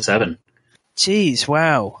 they're up to 7. Jeez,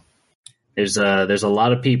 wow. There's a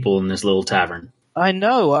lot of people in this little tavern. I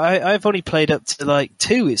know. I've only played up to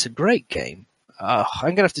 2. It's a great game. I'm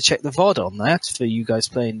going to have to check the VOD on that for you guys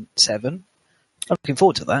playing 7. I'm looking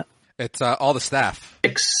forward to that. It's all the staff.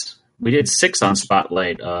 6. We did 6 on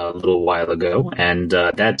Spotlight a little while ago, and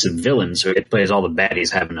that's villains, so it plays all the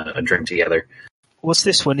baddies having a drink together. What's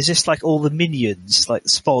this one? Is this like all the minions, like the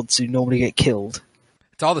spods who normally get killed?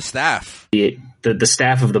 It's all the staff. The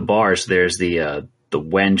staff of the bar, so there's the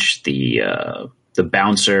wench, the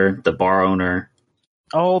bouncer, the bar owner.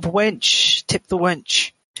 Oh, the wench. Tip the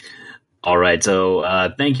wench. All right,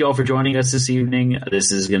 so thank you all for joining us this evening.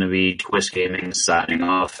 This is going to be Twist Gaming signing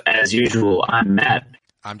off. As usual, I'm Matt.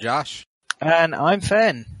 I'm Josh. And I'm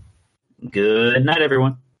Fen. Good night,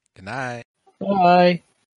 everyone. Good night. Bye.